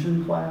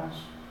Legion class?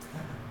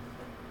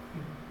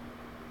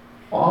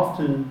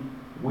 Often,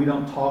 we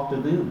don't talk to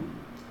them.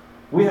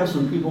 We have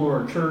some people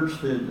at our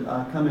church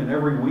that come in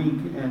every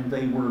week, and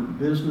they were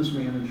business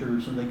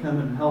managers, and they come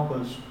in and help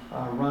us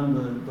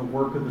run the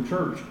work of the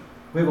church.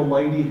 We have a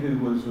lady who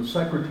was a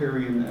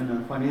secretary and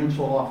a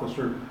financial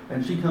officer,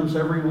 and she comes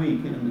every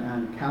week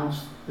and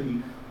counts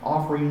the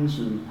offerings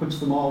and puts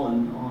them all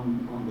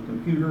on the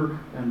computer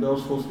and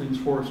does those things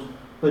for us.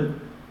 But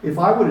if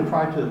I would have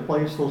tried to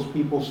place those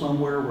people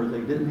somewhere where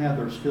they didn't have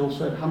their skill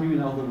set, how many of you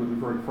know that would be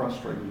very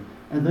frustrating?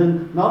 And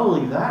then not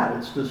only that,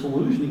 it's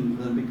disillusioning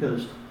to them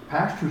because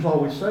pastors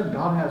always said,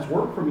 God has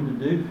work for me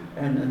to do,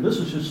 and this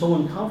is just so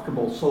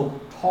uncomfortable. So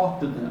talk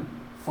to them.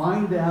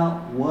 Find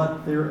out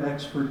what their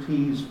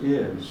expertise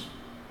is.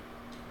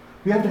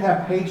 You have to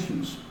have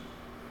patience.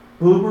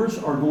 Boomers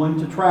are going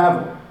to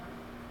travel.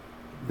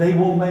 They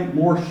will make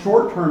more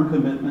short-term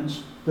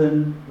commitments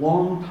than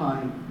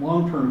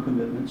long-term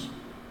commitments,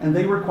 and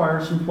they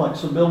require some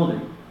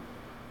flexibility.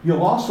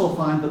 You'll also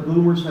find that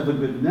boomers have a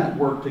good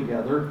network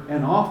together,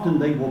 and often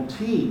they will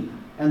team.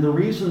 And the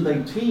reason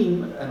they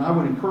team, and I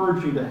would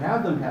encourage you to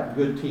have them have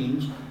good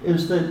teams,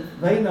 is that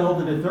they know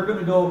that if they're going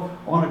to go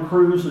on a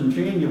cruise in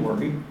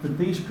January, that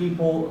these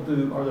people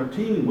who are they're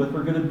teaming with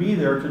are going to be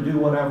there to do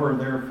whatever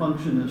their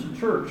function is at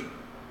church.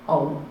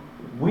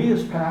 We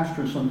as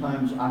pastors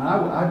sometimes, and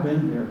I've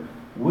been there,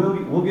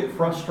 we'll get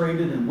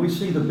frustrated and we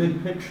see the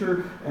big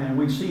picture and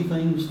we see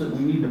things that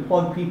we need to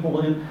plug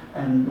people in,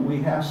 and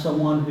we have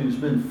someone who's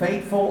been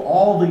faithful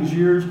all these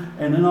years,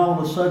 and then all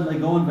of a sudden they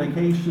go on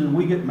vacation and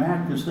we get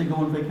mad because they go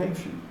on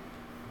vacation.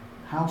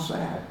 How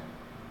sad.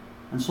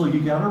 And so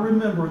you got to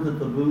remember that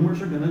the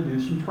boomers are going to do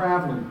some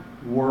traveling.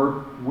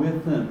 Work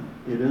with them.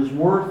 It is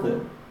worth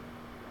it.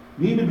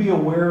 You need to be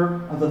aware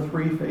of the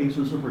 3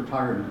 phases of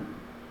retirement.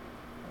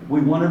 We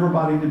want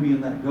everybody to be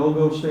in that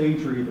go-go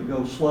stage or either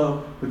go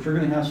slow, but you're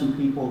going to have some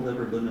people that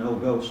are the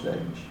no-go stage.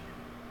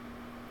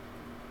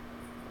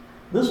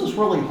 This is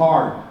really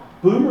hard.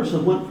 Boomers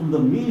have went from the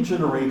me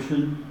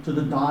generation to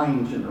the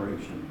dying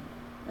generation.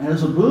 And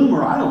as a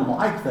boomer, I don't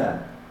like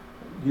that.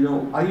 You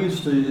know, I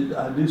used to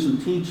do some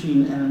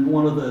teaching, and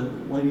one of the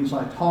ladies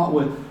I taught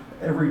with,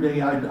 every day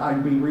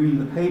I'd be reading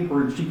the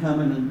paper, and she'd come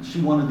in and she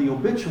wanted the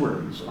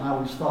obituaries. And I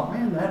always thought,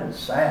 man, that is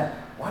sad.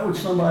 Why would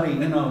somebody,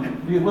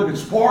 you look at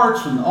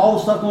sports and all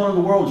the stuff going on in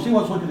the world, and she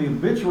wants to look at the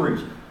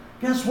obituaries.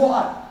 Guess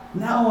what?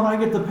 Now when I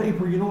get the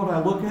paper, you know what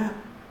I look at?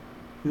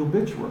 The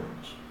obituaries.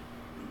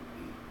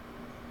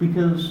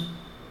 Because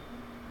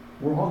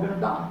we're all going to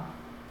die.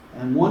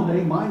 And one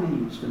day my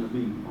name is going to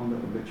be on that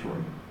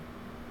obituary.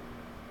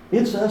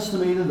 It's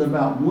estimated that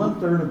about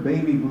 1/3 of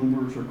baby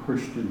boomers are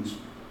Christians.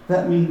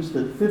 That means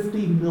that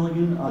 50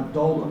 million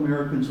adult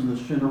Americans in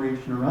this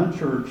generation are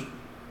unchurched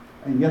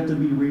and yet to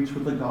be reached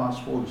with the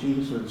gospel of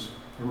Jesus.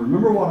 And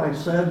remember what I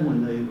said,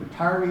 when the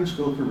retirees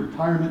go through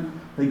retirement,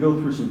 they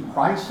go through some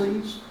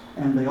crises,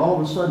 and they all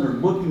of a sudden are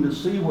looking to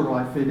see, where do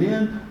I fit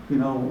in?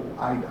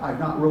 I've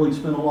not really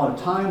spent a lot of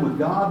time with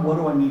God. What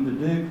do I need to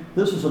do?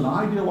 This is an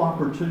ideal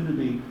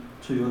opportunity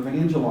to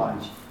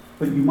evangelize.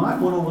 But you might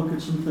want to look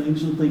at some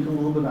things and think a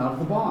little bit out of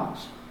the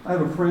box. I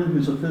have a friend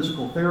who's a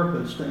physical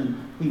therapist, and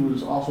he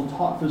was also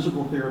taught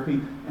physical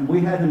therapy, and we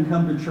had him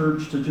come to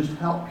church to just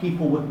help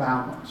people with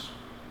balance.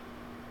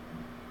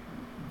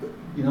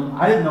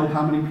 I didn't know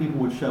how many people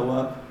would show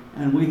up,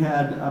 and we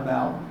had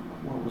about,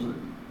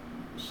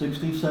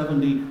 60,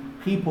 70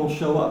 people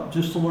show up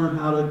just to learn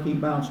how to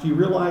keep balance. Do you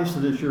realize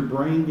that as your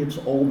brain gets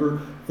older,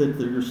 that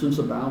your sense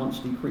of balance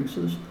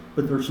decreases?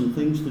 But there's some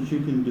things that you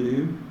can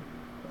do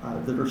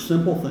that are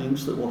simple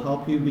things that will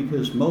help you,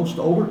 because most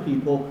older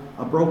people,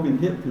 a broken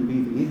hip can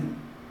be the end.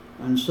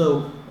 And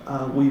so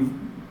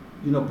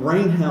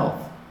brain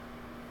health.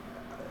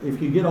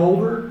 If you get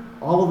older,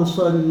 all of a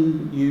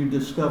sudden you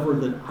discover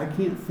that I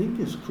can't think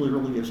as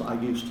clearly as I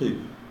used to.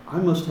 I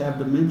must have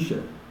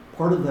dementia.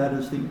 Part of that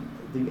is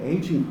the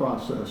aging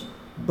process.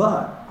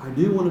 But I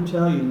do want to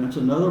tell you, and that's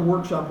another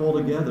workshop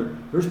altogether,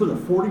 there's been a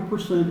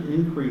 40%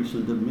 increase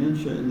in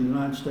dementia in the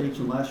United States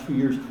in the last few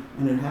years,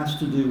 and it has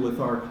to do with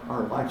our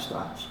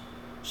lifestyles.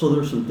 So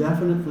there's some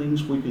definite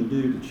things we can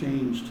do to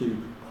change, to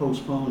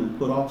postpone and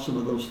put off some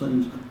of those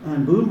things.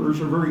 And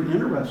boomers are very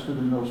interested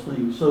in those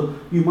things. So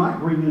you might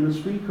bring in a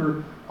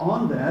speaker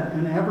on that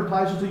and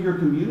advertise it to your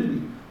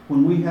community.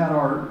 When we had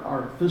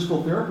our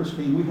physical therapist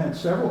came, we had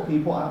several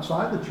people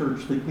outside the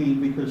church that came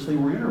because they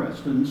were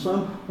interested, and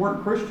some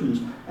weren't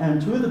Christians.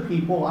 And 2 of the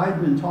people I'd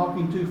been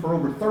talking to for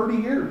over 30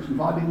 years,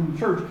 inviting them to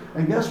church,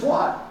 and guess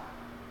what?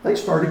 They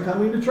started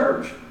coming to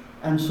church.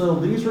 And so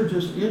these are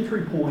just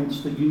entry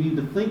points that you need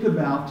to think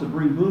about to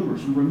bring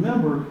boomers. And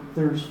remember,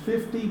 there's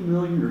 50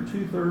 million, or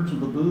 2/3 of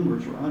the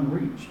boomers are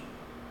unreached.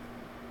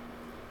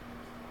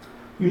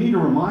 You need to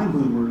remind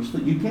boomers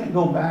that you can't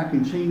go back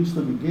and change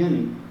the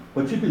beginning,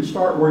 but you can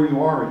start where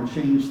you are and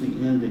change the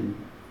ending.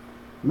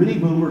 Many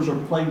boomers are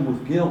plagued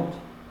with guilt.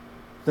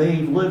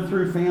 They've lived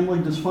through family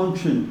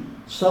dysfunction,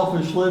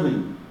 selfish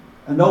living,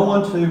 and no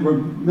one to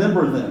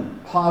remember them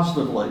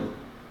positively.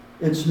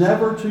 It's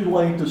never too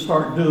late to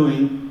start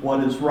doing what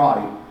is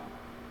right.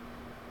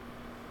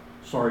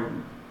 Sorry,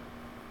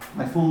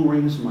 my phone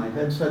rings in my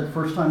headset. The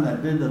first time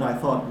that did that, I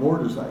thought,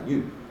 Lord, is that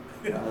you?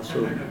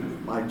 So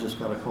I just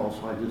got a call,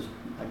 so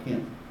I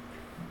can't.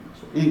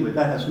 So anyway,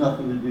 that has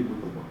nothing to do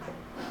with the workshop.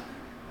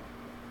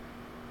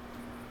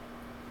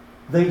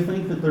 They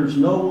think that there's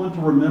no one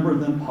to remember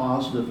them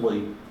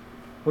positively.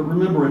 But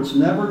remember, it's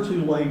never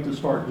too late to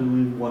start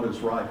doing what is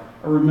right.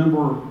 I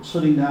remember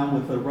sitting down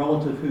with a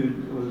relative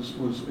who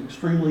was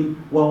extremely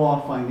well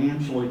off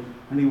financially,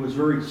 and he was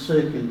very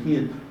sick, and he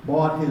had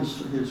bought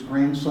his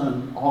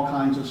grandson all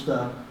kinds of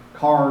stuff,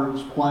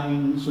 cars,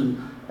 planes, and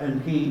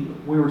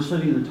we were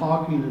sitting and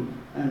talking,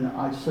 and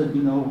I said,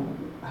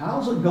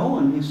 how's it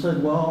going? He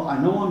said, well, I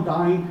know I'm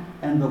dying,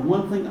 and the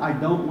one thing I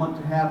don't want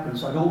to happen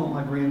is I don't want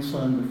my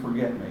grandson to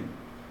forget me.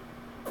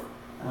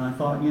 And I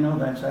thought,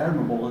 that's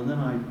admirable. And then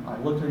I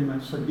looked at him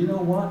and I said, you know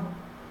what?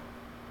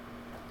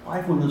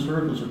 Life on this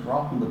earth is a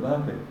drop in the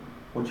bucket.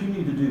 What you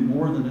need to do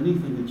more than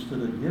anything instead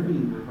of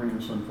giving your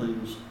grandson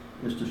things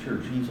is to share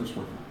Jesus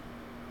with him.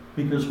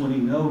 Because when he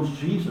knows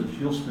Jesus,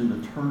 you'll spend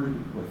eternity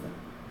with him.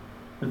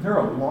 But there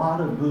are a lot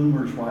of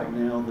boomers right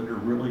now that are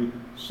really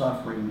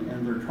suffering,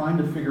 and they're trying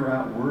to figure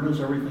out where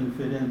does everything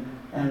fit in.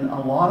 And a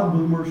lot of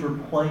boomers are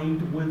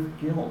plagued with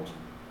guilt.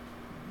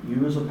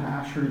 You as a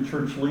pastor and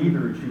church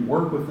leader, as you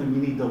work with them,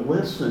 you need to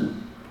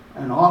listen.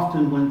 And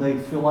often when they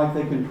feel like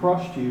they can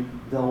trust you,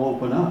 they'll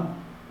open up.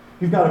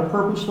 You've got to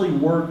purposely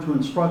work to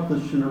instruct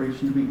this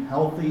generation to be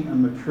healthy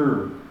and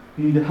mature.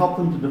 You need to help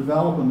them to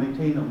develop and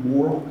maintain a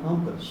moral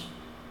compass.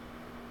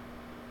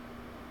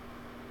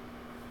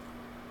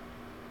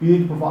 You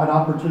need to provide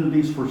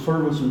opportunities for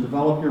service and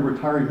develop your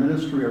retiree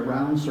ministry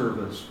around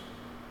service.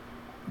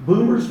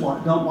 Boomers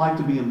don't like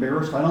to be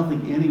embarrassed. I don't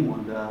think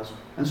anyone does.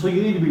 And so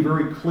you need to be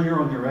very clear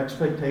on your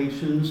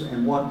expectations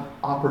and what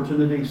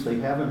opportunities they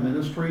have in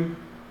ministry.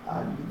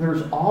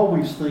 There's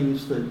always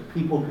things that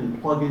people can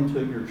plug into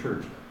at your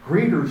church.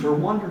 Greeters are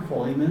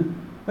wonderful, amen?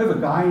 We have a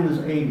guy in his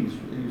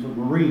 80s. He's a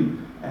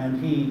Marine,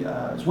 and he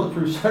has went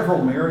through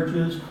several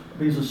marriages.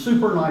 He's a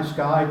super nice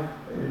guy.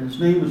 His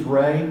name is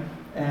Ray,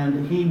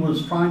 and he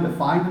was trying to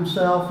find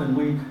himself, and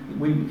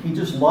he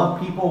just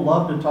loved people,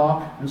 loved to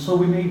talk, and so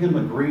we made him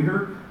a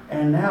greeter.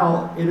 And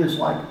now it is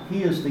like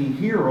he is the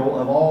hero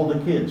of all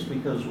the kids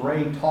because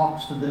Ray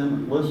talks to them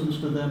and listens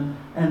to them.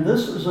 And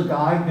this is a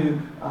guy who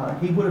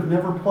he would have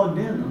never plugged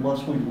in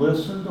unless we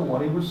listened to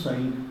what he was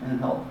saying and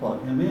helped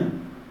plug him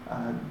in.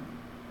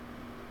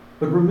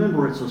 But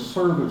remember, it's a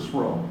service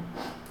role.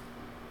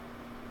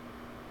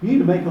 You need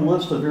to make a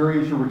list of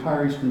areas your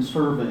retirees can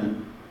serve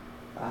in.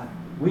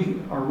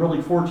 We are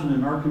really fortunate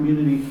in our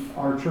community.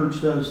 Our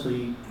church does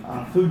the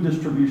food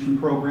distribution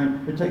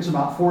program. It takes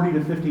about 40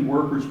 to 50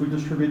 workers. We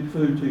distribute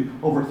food to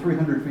over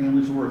 300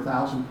 families, over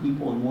 1,000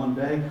 people in one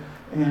day.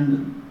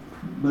 And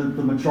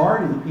the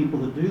majority of the people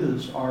that do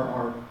this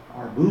are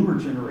boomer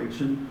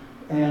generation,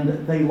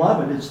 and they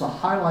love it. It's the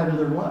highlight of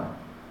their life.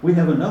 We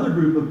have another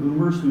group of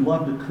boomers who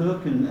love to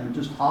cook and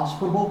just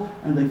hospitable,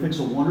 and they fix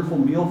a wonderful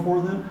meal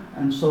for them.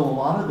 And so a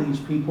lot of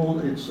these people,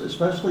 it's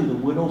especially the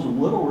widows and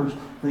widowers,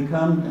 they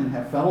come and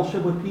have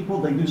fellowship with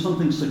people. They do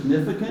something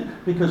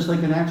significant because they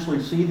can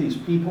actually see these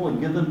people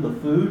and give them the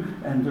food,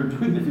 and they're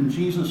doing it in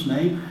Jesus'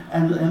 name.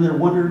 And they're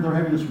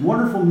having this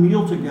wonderful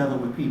meal together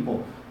with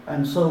people.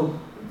 And so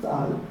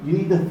you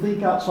need to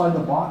think outside the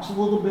box a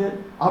little bit.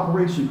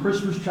 Operation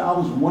Christmas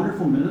Child is a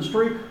wonderful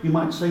ministry. You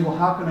might say, well,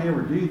 how can I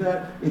ever do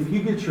that? If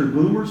you get your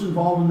boomers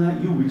involved in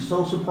that, you'll be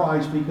so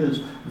surprised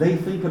because they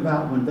think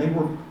about when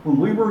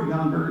we were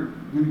younger.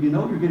 You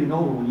know you're getting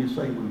older when you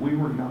say when we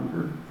were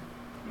younger.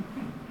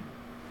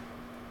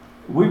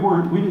 We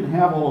didn't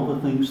have all of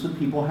the things that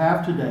people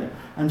have today.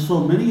 And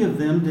so many of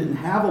them didn't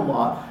have a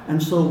lot.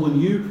 And so when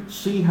you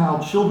see how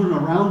children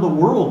around the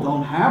world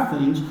don't have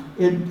things,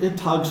 it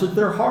tugs at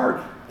their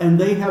heart. And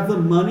they have the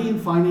money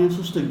and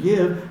finances to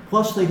give,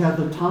 plus they have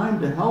the time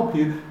to help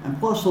you. And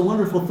plus the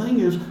wonderful thing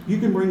is you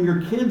can bring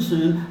your kids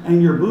in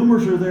and your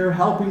boomers are there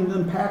helping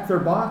them pack their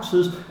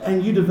boxes,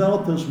 and you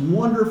develop this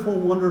wonderful,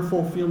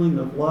 wonderful feeling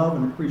of love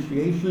and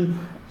appreciation.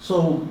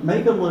 So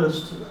make a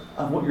list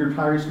of what your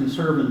retirees can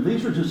serve in.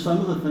 These are just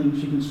some of the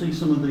things you can see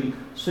some of the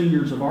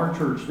seniors of our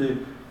church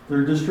do.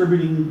 They're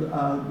distributing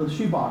the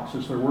shoe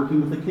boxes. They're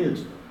working with the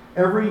kids.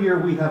 Every year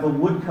we have a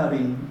wood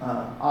cutting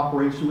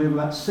operation. We have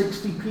about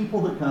 60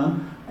 people that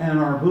come, and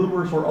our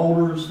boomers or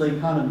olders, they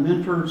kind of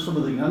mentor some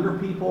of the younger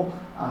people,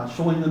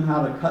 showing them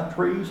how to cut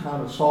trees, how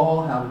to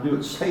saw, how to do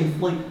it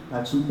safely.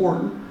 That's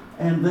important.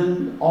 And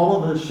then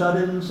all of the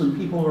shut-ins and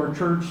people at our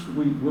church,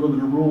 we live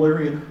in a rural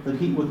area that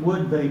heat with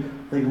wood,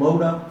 they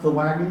load up the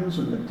wagons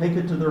and they take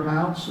it to their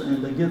house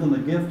and they give them a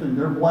gift and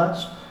they're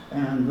blessed,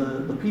 and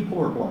the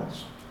people are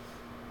blessed.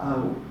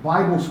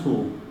 Bible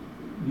school.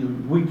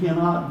 We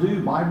cannot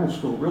do Bible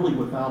school really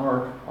without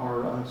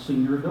our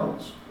senior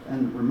adults.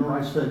 And remember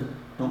I said,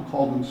 don't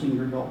call them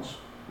senior adults,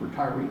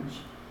 retirees.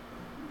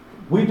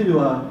 We do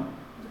a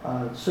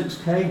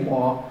 6K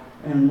walk,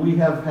 and we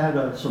have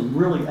had some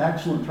really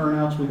excellent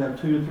turnouts. We have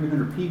 200 to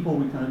 300 people.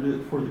 We kind of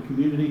do it for the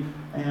community.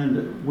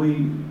 And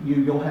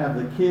you'll have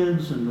the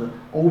kids and the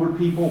older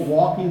people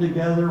walking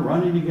together,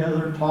 running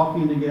together,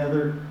 talking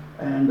together.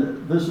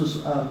 And this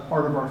is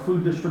part of our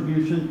food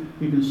distribution.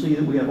 You can see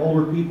that we have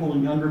older people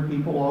and younger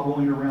people all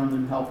going around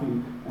and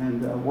helping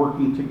and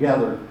working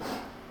together.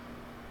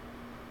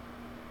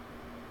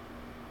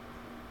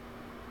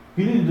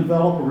 You need to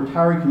develop a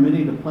retiree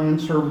committee to plan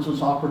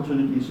services,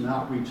 opportunities, and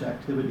outreach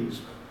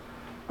activities.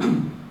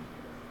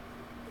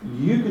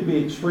 You can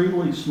be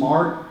extremely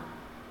smart,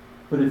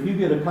 but if you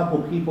get a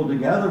couple people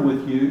together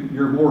with you,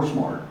 you're more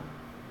smart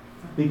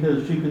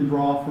because you can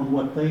draw from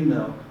what they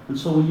know. And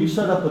so when you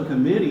set up a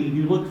committee,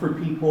 you look for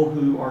people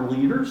who are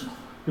leaders,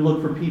 you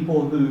look for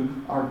people who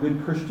are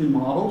good Christian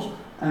models,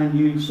 and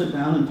you sit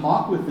down and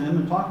talk with them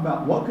and talk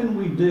about what can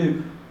we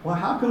do? Well,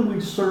 how can we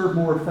serve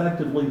more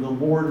effectively the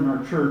Lord in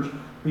our church?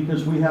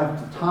 Because we have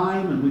the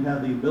time and we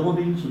have the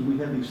abilities and we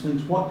have these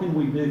things. What can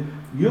we do?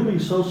 You'll be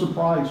so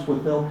surprised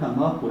what they'll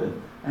come up with.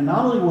 And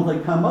not only will they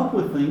come up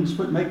with things,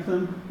 but make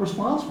them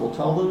responsible.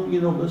 Tell them,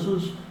 this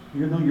is,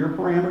 your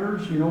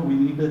parameters.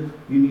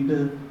 You need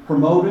to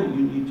promote it.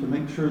 You need to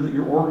make sure that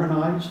you're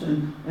organized.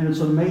 And it's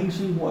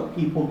amazing what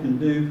people can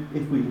do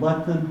if we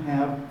let them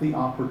have the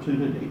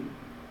opportunity.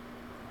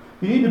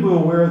 You need to be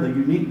aware of the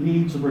unique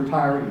needs of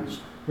retirees.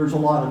 There's a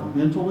lot of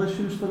mental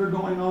issues that are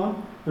going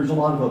on. There's a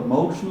lot of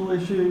emotional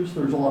issues.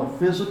 There's a lot of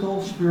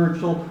physical,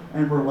 spiritual,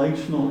 and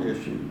relational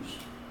issues.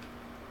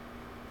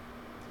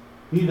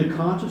 You need to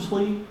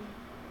consciously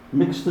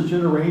mix the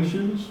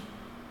generations.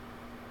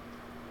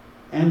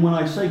 And when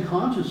I say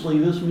consciously,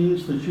 this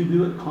means that you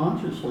do it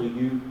consciously.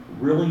 You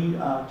really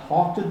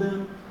talk to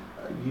them.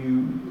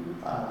 You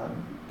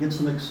get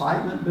some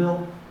excitement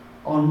built.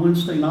 On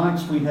Wednesday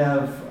nights, we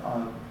have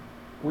a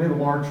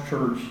large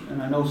church,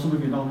 and I know some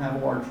of you don't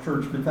have a large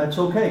church, but that's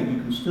okay. You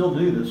can still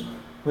do this.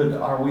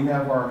 But we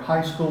have our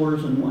high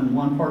schoolers in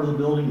one part of the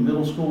building,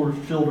 middle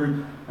schoolers,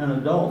 children, and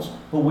adults.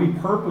 But we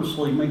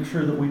purposely make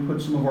sure that we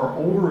put some of our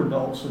older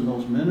adults in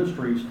those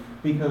ministries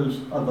because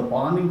of the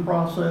bonding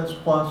process,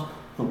 plus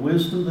the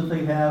wisdom that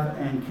they have,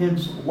 and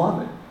kids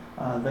love it.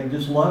 They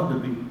just love to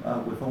be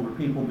with older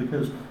people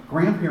because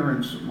my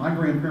grandparents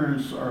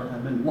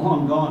have been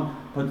long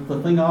gone, but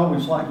the thing I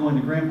always liked going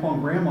to Grandpa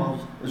and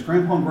Grandma's is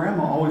Grandpa and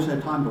Grandma always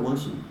had time to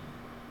listen.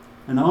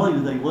 And not only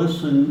did they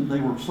listen,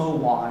 they were so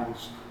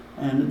wise.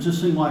 And it just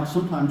seemed like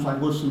sometimes I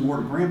listened more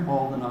to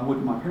Grandpa than I would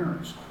to my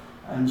parents.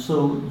 And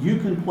so you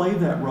can play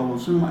that role.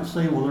 And some might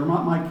say, well, they're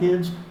not my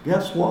kids.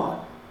 Guess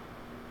what?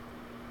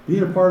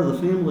 Being a part of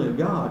the family of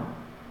God,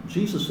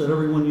 Jesus said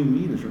everyone you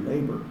meet is your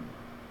neighbor.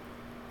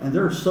 And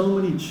there are so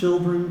many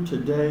children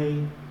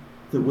today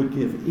that would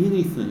give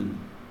anything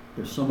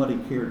if somebody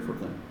cared for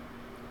them.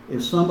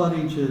 If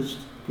somebody just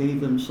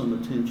gave them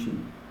some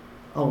attention.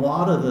 A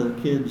lot of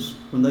the kids,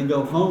 when they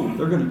go home,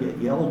 they're going to get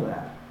yelled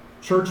at.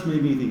 Church may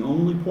be the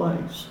only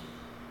place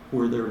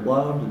where they're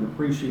loved and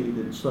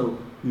appreciated. So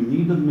you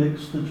need to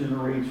mix the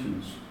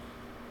generations.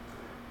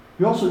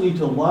 You also need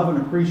to love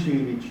and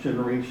appreciate each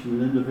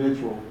generation and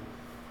individual.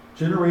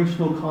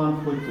 Generational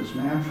conflict is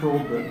natural,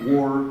 but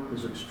war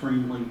is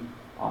extremely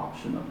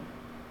optional.